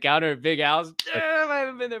 on the counter at Big Al's. Damn, I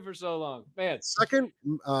haven't been there for so long. Man. Second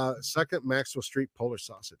Maxwell Street Polar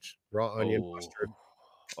sausage, raw onion, mustard.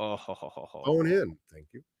 Bone in. Thank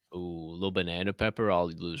you. Ooh, a little banana pepper. I'll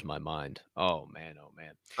lose my mind. Oh man. Oh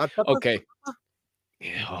man. Hot pepper? Okay.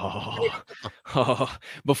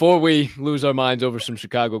 Before we lose our minds over some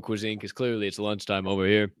Chicago cuisine, because clearly it's lunchtime over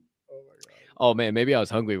here. Oh my god. Oh man, maybe I was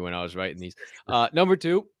hungry when I was writing these. Number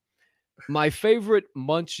two, my favorite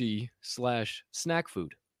munchie / snack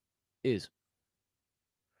food is.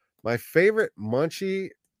 My favorite munchie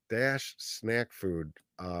 - snack food.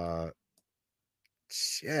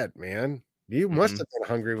 Shit, man. You must have been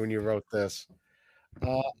hungry when you wrote this.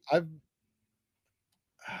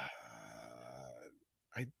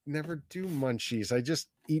 I I never do munchies. I just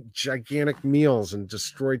eat gigantic meals and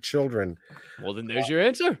destroy children. Well, then there's your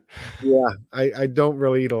answer. Yeah, I don't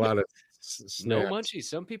really eat a lot of No snacks. munchies.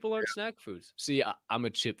 Some people aren't snack foods. See, I'm a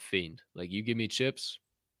chip fiend. Like you give me chips,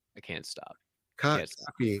 I can't stop. Can't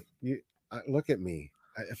stop. Copy, look at me.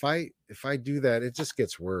 If I do that, it just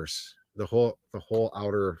gets worse. The whole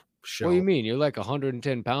outer What do you shell. mean? You're like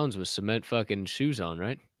 110 pounds with cement fucking shoes on,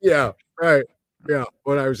 right? Yeah, right. Yeah,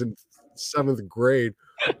 when I was in 7th grade.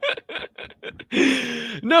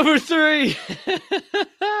 Number 3.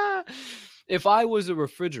 If I was a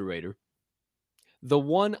refrigerator, the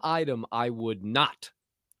one item I would not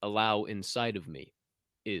allow inside of me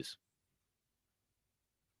is.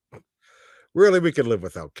 Really, we could live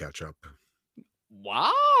without ketchup.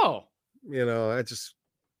 Wow. I just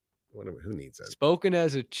who needs that? Spoken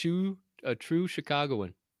as a true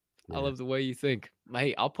Chicagoan. I Yeah. love the way you think.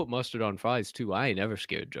 Hey, I'll put mustard on fries too. I ain't ever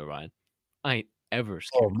scared, Joe Ryan. I ain't ever Oh,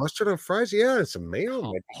 scared. mustard on fries? Yeah, it's a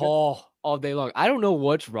mayo. All day long. I don't know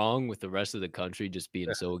what's wrong with the rest of the country just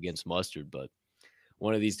being so against mustard, but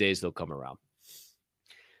one of these days they'll come around.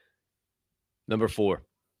 Number 4.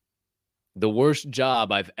 The worst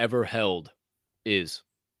job I've ever held is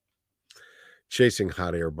Chasing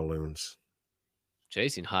hot air balloons.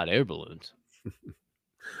 chasing hot air balloons.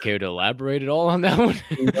 Care to elaborate at all on that one?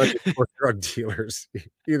 Or drug dealers.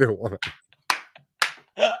 Either one.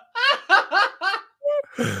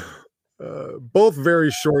 Both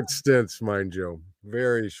very short stints, mind you.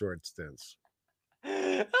 Very short stints.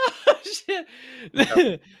 Oh, shit.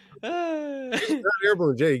 Hot air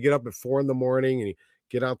balloons. Yeah, you get up at 4 in the morning and you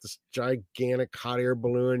get out this gigantic hot air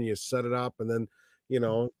balloon and you set it up, and then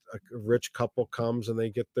a rich couple comes and they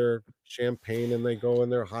get their champagne and they go in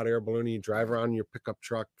their hot air balloon and you drive around in your pickup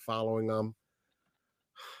truck following them.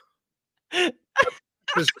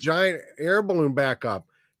 This giant air balloon backup.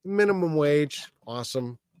 Minimum wage.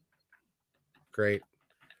 Awesome. Great.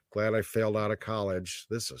 Glad I failed out of college.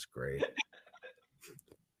 This is great.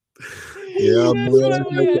 Yeah, That's what I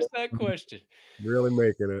want to ask that question. Really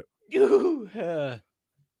making it.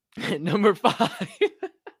 Number 5.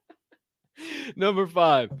 Number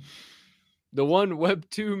 5. The one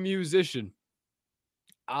Web2 musician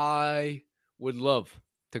I would love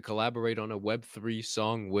to collaborate on a Web3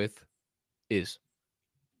 song with is.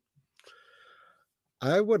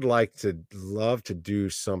 I would love to do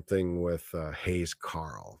something with Hayes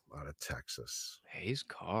Carl out of Texas. Hayes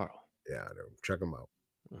Carl. Yeah, check him out.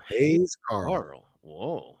 Hayes Carl.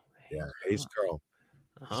 Whoa. Yeah, Hayes Carl.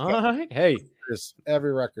 All right. Hey,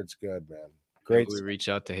 every record's good, man. Great. We reach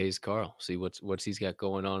out to Hayes Carl, see what's he's got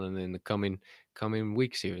going on in the coming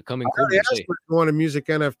weeks here. Coming quarters. Hey. Going to music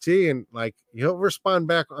NFT, and like he'll respond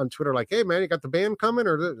back on Twitter like, "Hey man, you got the band coming?"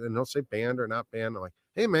 And he'll say band or not band. I'm like,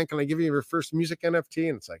 "Hey man, can I give you your first music NFT?"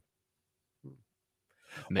 And it's like,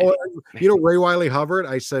 maybe. Ray Wiley Hubbard.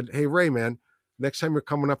 I said, "Hey Ray, man, next time you're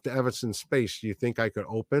coming up to Evanston Space, do you think I could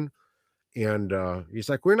open?" And he's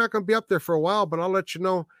like, "We're not going to be up there for a while, but I'll let you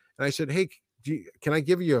know." And I said, "Hey, can I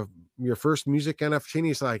give you your first music NFT?" And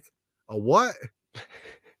he's like, "A what?"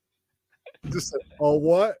 Just like, "Oh,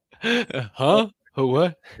 what?" Huh? Who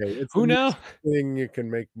what? Okay, who now? Thing you can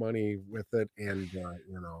make money with it, and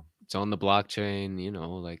it's on the blockchain.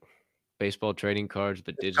 Like baseball trading cards,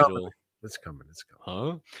 but digital. It's coming.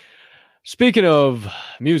 Huh? Speaking of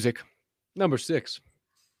music, number 6.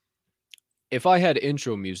 If I had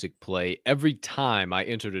intro music play every time I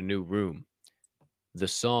entered a new room, the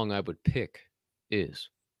song I would pick is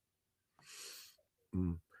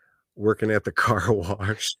Working at the car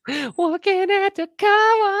wash. Working at the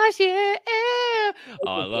car wash, yeah.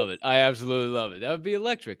 Oh, I love it. I absolutely love it. That would be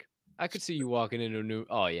electric. I could see you walking into a new.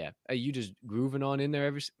 Oh yeah, you just grooving on in there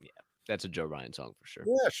every. Yeah, that's a Joe Ryan song for sure.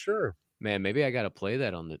 Yeah, sure. Man, maybe I got to play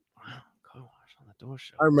that on the car wash on the door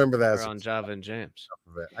show. I remember that on Java and Jams.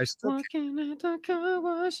 I still Walking at the car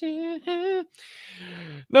wash, yeah.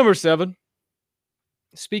 Number 7.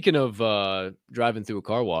 Speaking of driving through a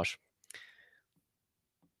car wash,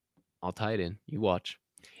 I'll tie it in. You watch.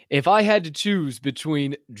 If I had to choose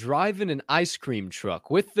between driving an ice cream truck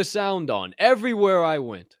with the sound on everywhere I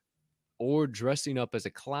went or dressing up as a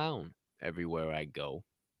clown everywhere I go,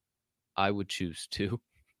 I would choose to.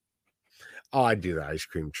 Oh, I'd do the ice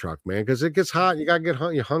cream truck, man, because it gets hot. You got to get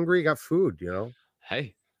you're hungry. You got food,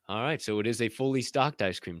 Hey, all right. So it is a fully stocked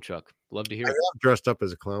ice cream truck. Love to hear it. I've dressed up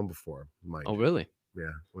as a clown before. Oh, really?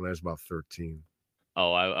 Yeah, when I was about 13.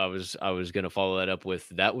 Oh, I was gonna follow that up with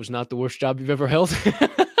that was not the worst job you've ever held.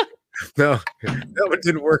 No, that one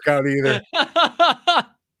didn't work out either.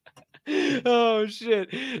 Oh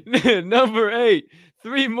shit. Number 8.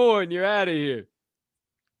 3 more and you're out of here.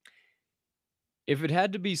 If it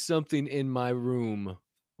had to be something in my room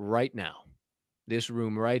right now, this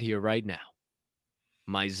room right here, right now,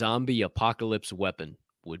 my zombie apocalypse weapon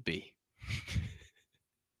would be?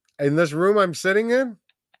 In this room I'm sitting in,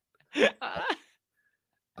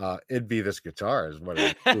 it'd be this guitar is what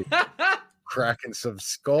it would be. Cracking some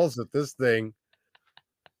skulls at this thing.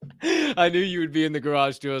 I knew you would be in the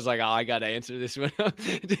garage too. I was like, oh, I got to answer this one.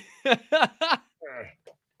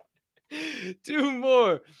 2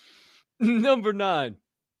 more. Number 9.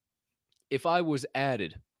 If I was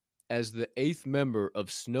added as the 8th member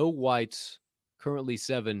of Snow White's currently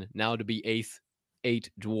 7, now to be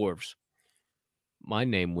 8 dwarves, my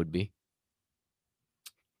name would be.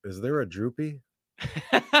 Is there a droopy? Is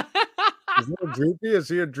there a droopy? Is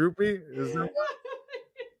he a droopy? Is there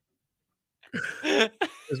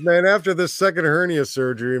Because, man, after this second hernia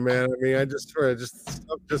surgery, man, I mean, I just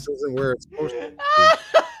stuff just isn't where it's supposed to be.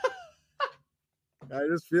 I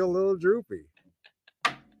just feel a little droopy.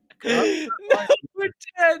 Number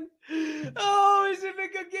 10. Oh, is it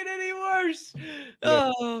gonna get any worse?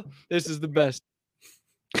 Oh, this is the best.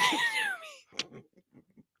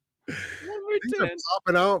 Number Things 10. are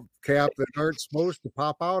popping out, Cap, that aren't supposed to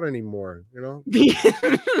pop out anymore, you know?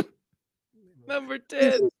 Number Things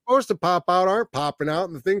 10. that are supposed to pop out aren't popping out,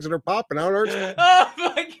 and the things that are popping out aren't. Oh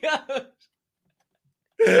my gosh.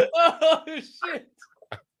 Oh shit.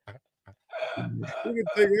 You can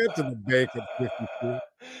take that to the bank at 52.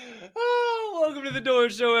 Oh, welcome to the Door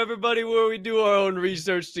Show, everybody, where we do our own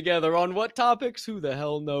research together on what topics? Who the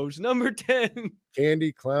hell knows? Number 10.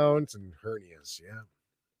 Candy, clowns, and hernias, yeah.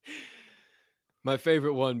 My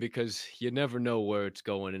favorite one, because you never know where it's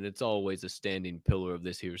going, and it's always a standing pillar of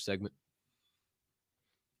this here segment.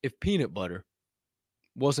 If peanut butter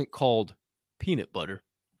wasn't called peanut butter,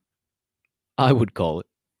 I would call it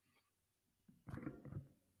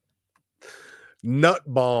Nut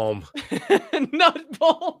balm. nut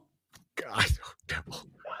balm. God, devil.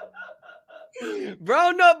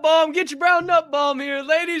 Brown nut balm. Get your brown nut balm here.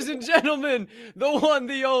 Ladies and gentlemen, the one,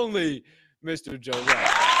 the only, Mr. Joe Wright.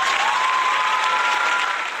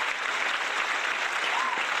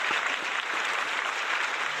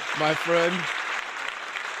 My friend,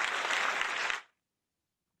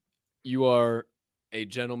 you are a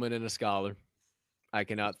gentleman and a scholar. I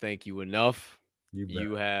cannot thank you enough.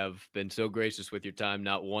 You have been so gracious with your time,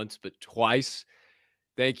 not once, but twice.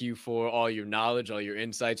 Thank you for all your knowledge, all your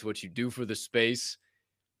insights, what you do for the space.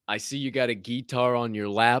 I see you got a guitar on your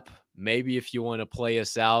lap. Maybe if you want to play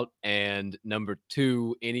us out. And number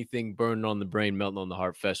 2, anything burning on the brain, melting on the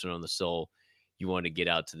heart, festering on the soul, you want to get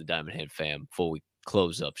out to the Diamond Head fam before we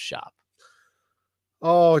close up shop.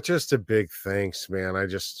 Oh, just a big thanks, man. I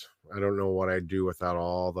don't know what I'd do without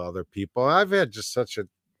all the other people. I've had just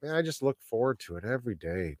I just look forward to it every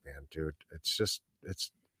day, man, dude. It's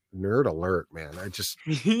nerd alert, man.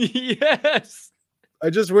 Yes. I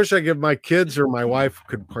just wish my kids or my wife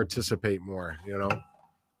could participate more, you know.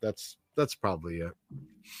 That's probably it.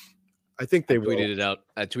 I think they tweeted it out.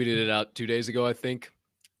 I tweeted it out 2 days ago, I think.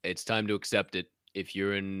 It's time to accept it. If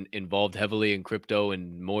you're involved heavily in crypto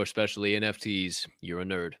and more especially NFTs, you're a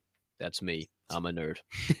nerd. That's me. I'm a nerd.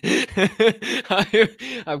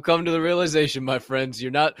 I've come to the realization, my friends, we're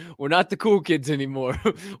not the cool kids anymore.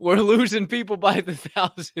 We're losing people by the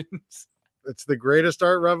thousands. It's the greatest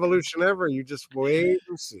art revolution ever. You just wait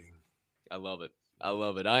and see. I love it.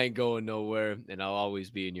 I ain't going nowhere, and I'll always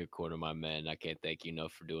be in your corner, my man. I can't thank you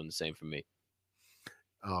enough for doing the same for me.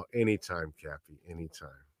 Oh, anytime, Cappy. Anytime.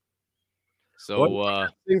 So,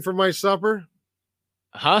 sing for my supper?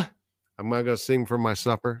 Huh? I'm not gonna sing for my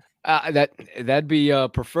supper. That'd be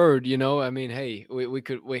preferred, you know. I mean, hey,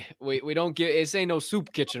 we don't get it. Ain't no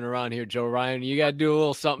soup kitchen around here, Joe Ryan. You gotta do a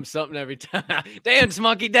little something every time. Dance,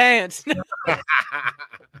 monkey, dance. I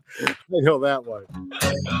know that one.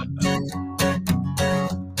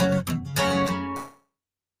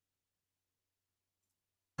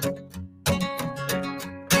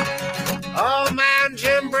 Oh man,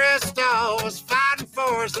 Jim Bristow was fighting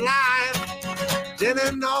for his life.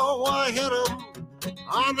 Didn't know what hit him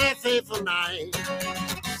on that fateful night.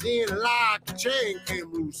 Seemed like the chain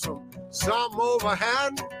came loose, something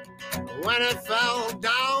overhead. When it fell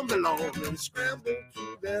down below, and scrambled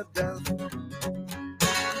to their death.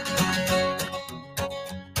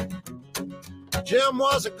 Jim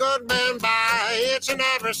was a good man by each and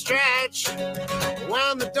every stretch.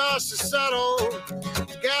 When the dust is settled,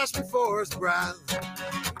 gasping for his breath.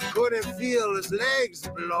 Couldn't feel his legs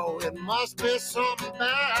below. It must be something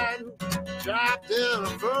bad. Trapped in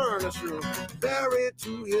a furnace room, buried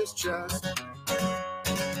to his chest.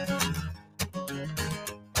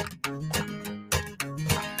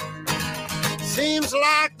 Seems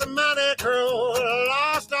like the money crew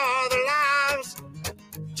lost all their lives.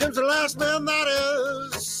 last man that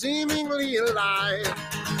is seemingly alive.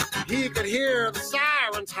 He could hear the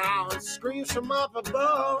sirens howl and screams from up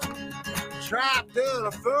above, trapped in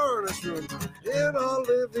a furnace room in a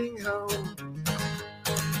living hell.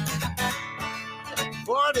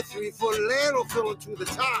 43-foot ladle filling to the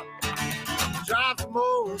top. Drive from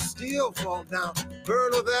old steel, fall down,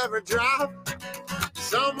 burn with every drop.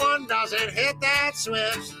 Someone doesn't hit that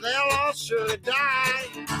switch, they'll all surely die.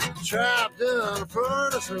 Trapped in a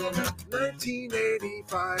furnace room,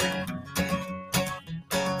 1985.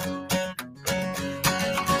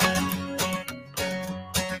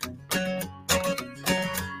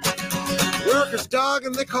 Workers dug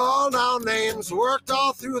and they called out names, worked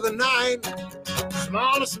all through the night.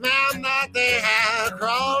 Smallest man that they had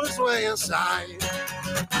crawled his way inside.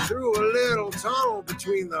 Through a little tunnel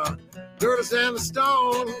between the girders and the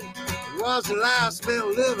stone. Was the last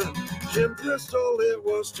man living, Jim Bristol it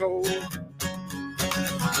was told.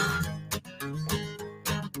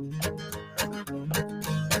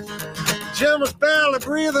 Jim was barely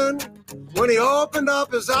breathing when he opened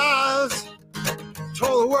up his eyes.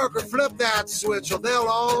 Told the worker, flip that switch or they'll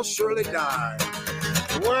all surely die.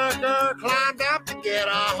 The worker climbed up to get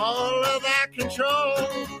a hold of that control.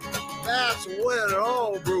 That's when it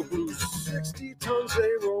all broke loose. 60 tons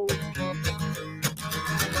they rolled.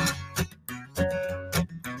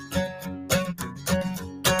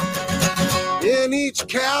 In each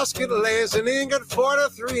casket lays an ingot,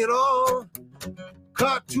 43 in all.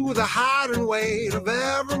 Cut to the height and weight of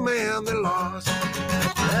every man they lost.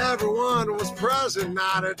 Everyone was present,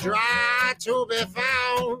 not a dry to be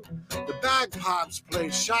found. The bagpipes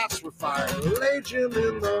played, shots were fired. Lay Jim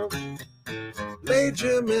in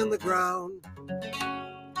the ground.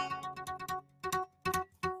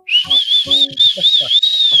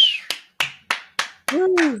 That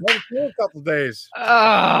was a couple days.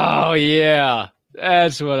 Oh yeah,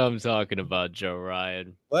 that's what I'm talking about, Joe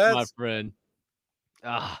Ryan, my friend.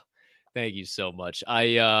 Thank you so much.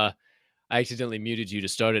 I accidentally muted you to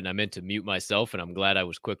start it, and I meant to mute myself, and I'm glad I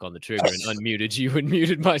was quick on the trigger and unmuted you and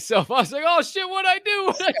muted myself. I was like, oh shit, what'd I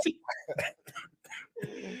do?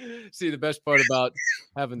 See, the best part about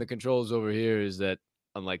having the controls over here is that,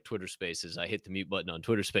 unlike Twitter Spaces, I hit the mute button on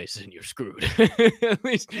Twitter Spaces and you're screwed. at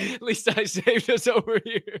least I saved us over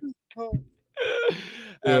here.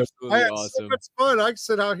 Absolutely I had awesome. So much fun. I could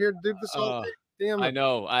sit out here and do this all day. Damn it. I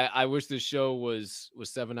know. I wish this show was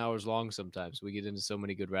 7 hours long sometimes. We get into so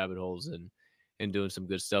many good rabbit holes and doing some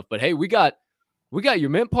good stuff. But hey, we got your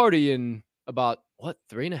mint party in about what,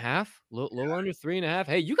 3.5? Little under 3.5.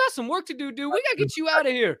 Hey, you got some work to do, dude. We gotta get you out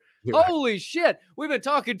of here. Holy shit. We've been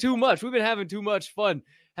talking too much. We've been having too much fun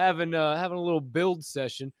having a little build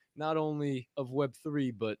session, not only of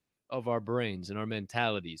Web3, but of our brains and our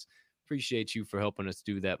mentalities. Appreciate you for helping us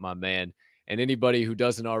do that, my man. And anybody who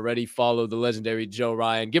doesn't already follow the legendary Joe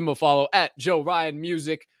Ryan, give him a follow at Joe Ryan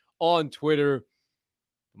Music on Twitter.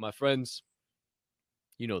 My friends,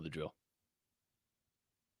 you know the drill.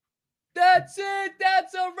 That's it.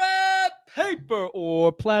 That's a wrap. Paper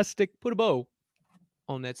or plastic. Put a bow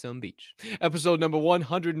on that sun beach. Episode number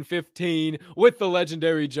 115 with the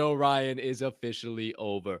legendary Joe Ryan is officially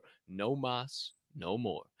over. No mas, no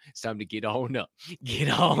more. It's time to get on up. Get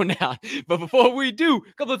on out. But before we do,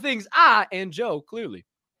 a couple of things I and Joe clearly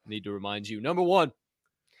need to remind you. Number one,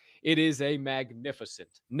 it is a magnificent,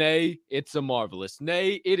 nay, it's a marvelous,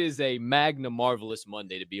 nay, it is a magna marvelous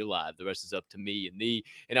Monday to be alive. The rest is up to me and thee,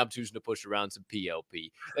 and I'm choosing to push around some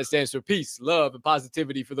PLP. That stands for peace, love, and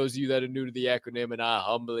positivity for those of you that are new to the acronym, and I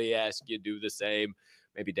humbly ask you to do the same.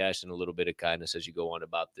 Maybe dash in a little bit of kindness as you go on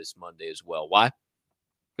about this Monday as well. Why?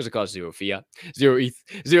 Because it costs 0 fiat, 0 ETH,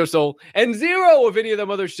 0 SOL, and 0 of any of them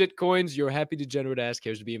other shit coins your happy degenerate ass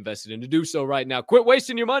cares to be invested in. To do so right now, quit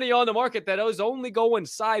wasting your money on the market that is only going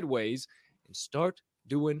sideways and start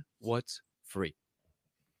doing what's free.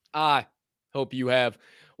 I hope you have,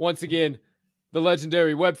 once again, the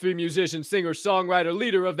legendary Web3 musician, singer, songwriter,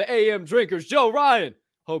 leader of the AM Drinkers, Joe Ryan,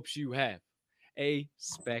 hopes you have a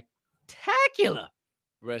spectacular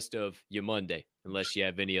rest of your Monday, unless you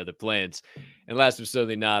have any other plans. And last but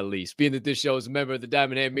certainly not least, being that this show is a member of the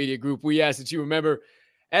Diamond Hand Media Group, we ask that you remember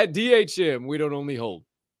at DHM, we don't only hold,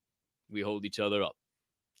 we hold each other up.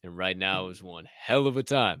 And right now is one hell of a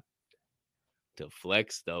time to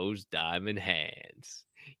flex those diamond hands.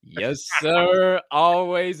 Yes, sir.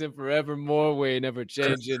 Always and forevermore. We ain't never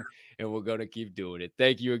changing, and we're going to keep doing it.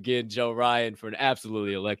 Thank you again, Joe Ryan, for an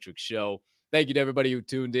absolutely electric show. Thank you to everybody who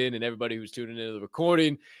tuned in and everybody who's tuning into the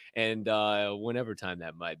recording. And whenever time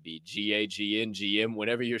that might be, GAGNGM,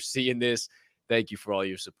 whenever you're seeing this, thank you for all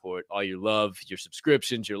your support, all your love, your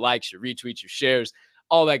subscriptions, your likes, your retweets, your shares,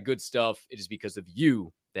 all that good stuff. It is because of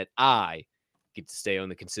you that I get to stay on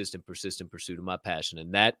the consistent, persistent pursuit of my passion.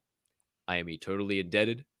 And that I am eternally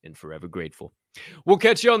indebted and forever grateful. We'll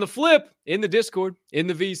catch you on the flip, in the Discord, in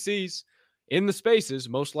the VCs, in the spaces,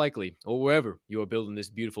 most likely, or wherever you are building this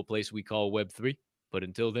beautiful place we call Web3. But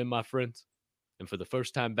until then, my friends, and for the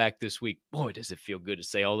first time back this week, boy, does it feel good to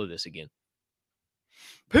say all of this again.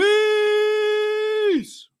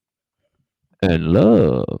 Peace and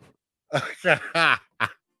love.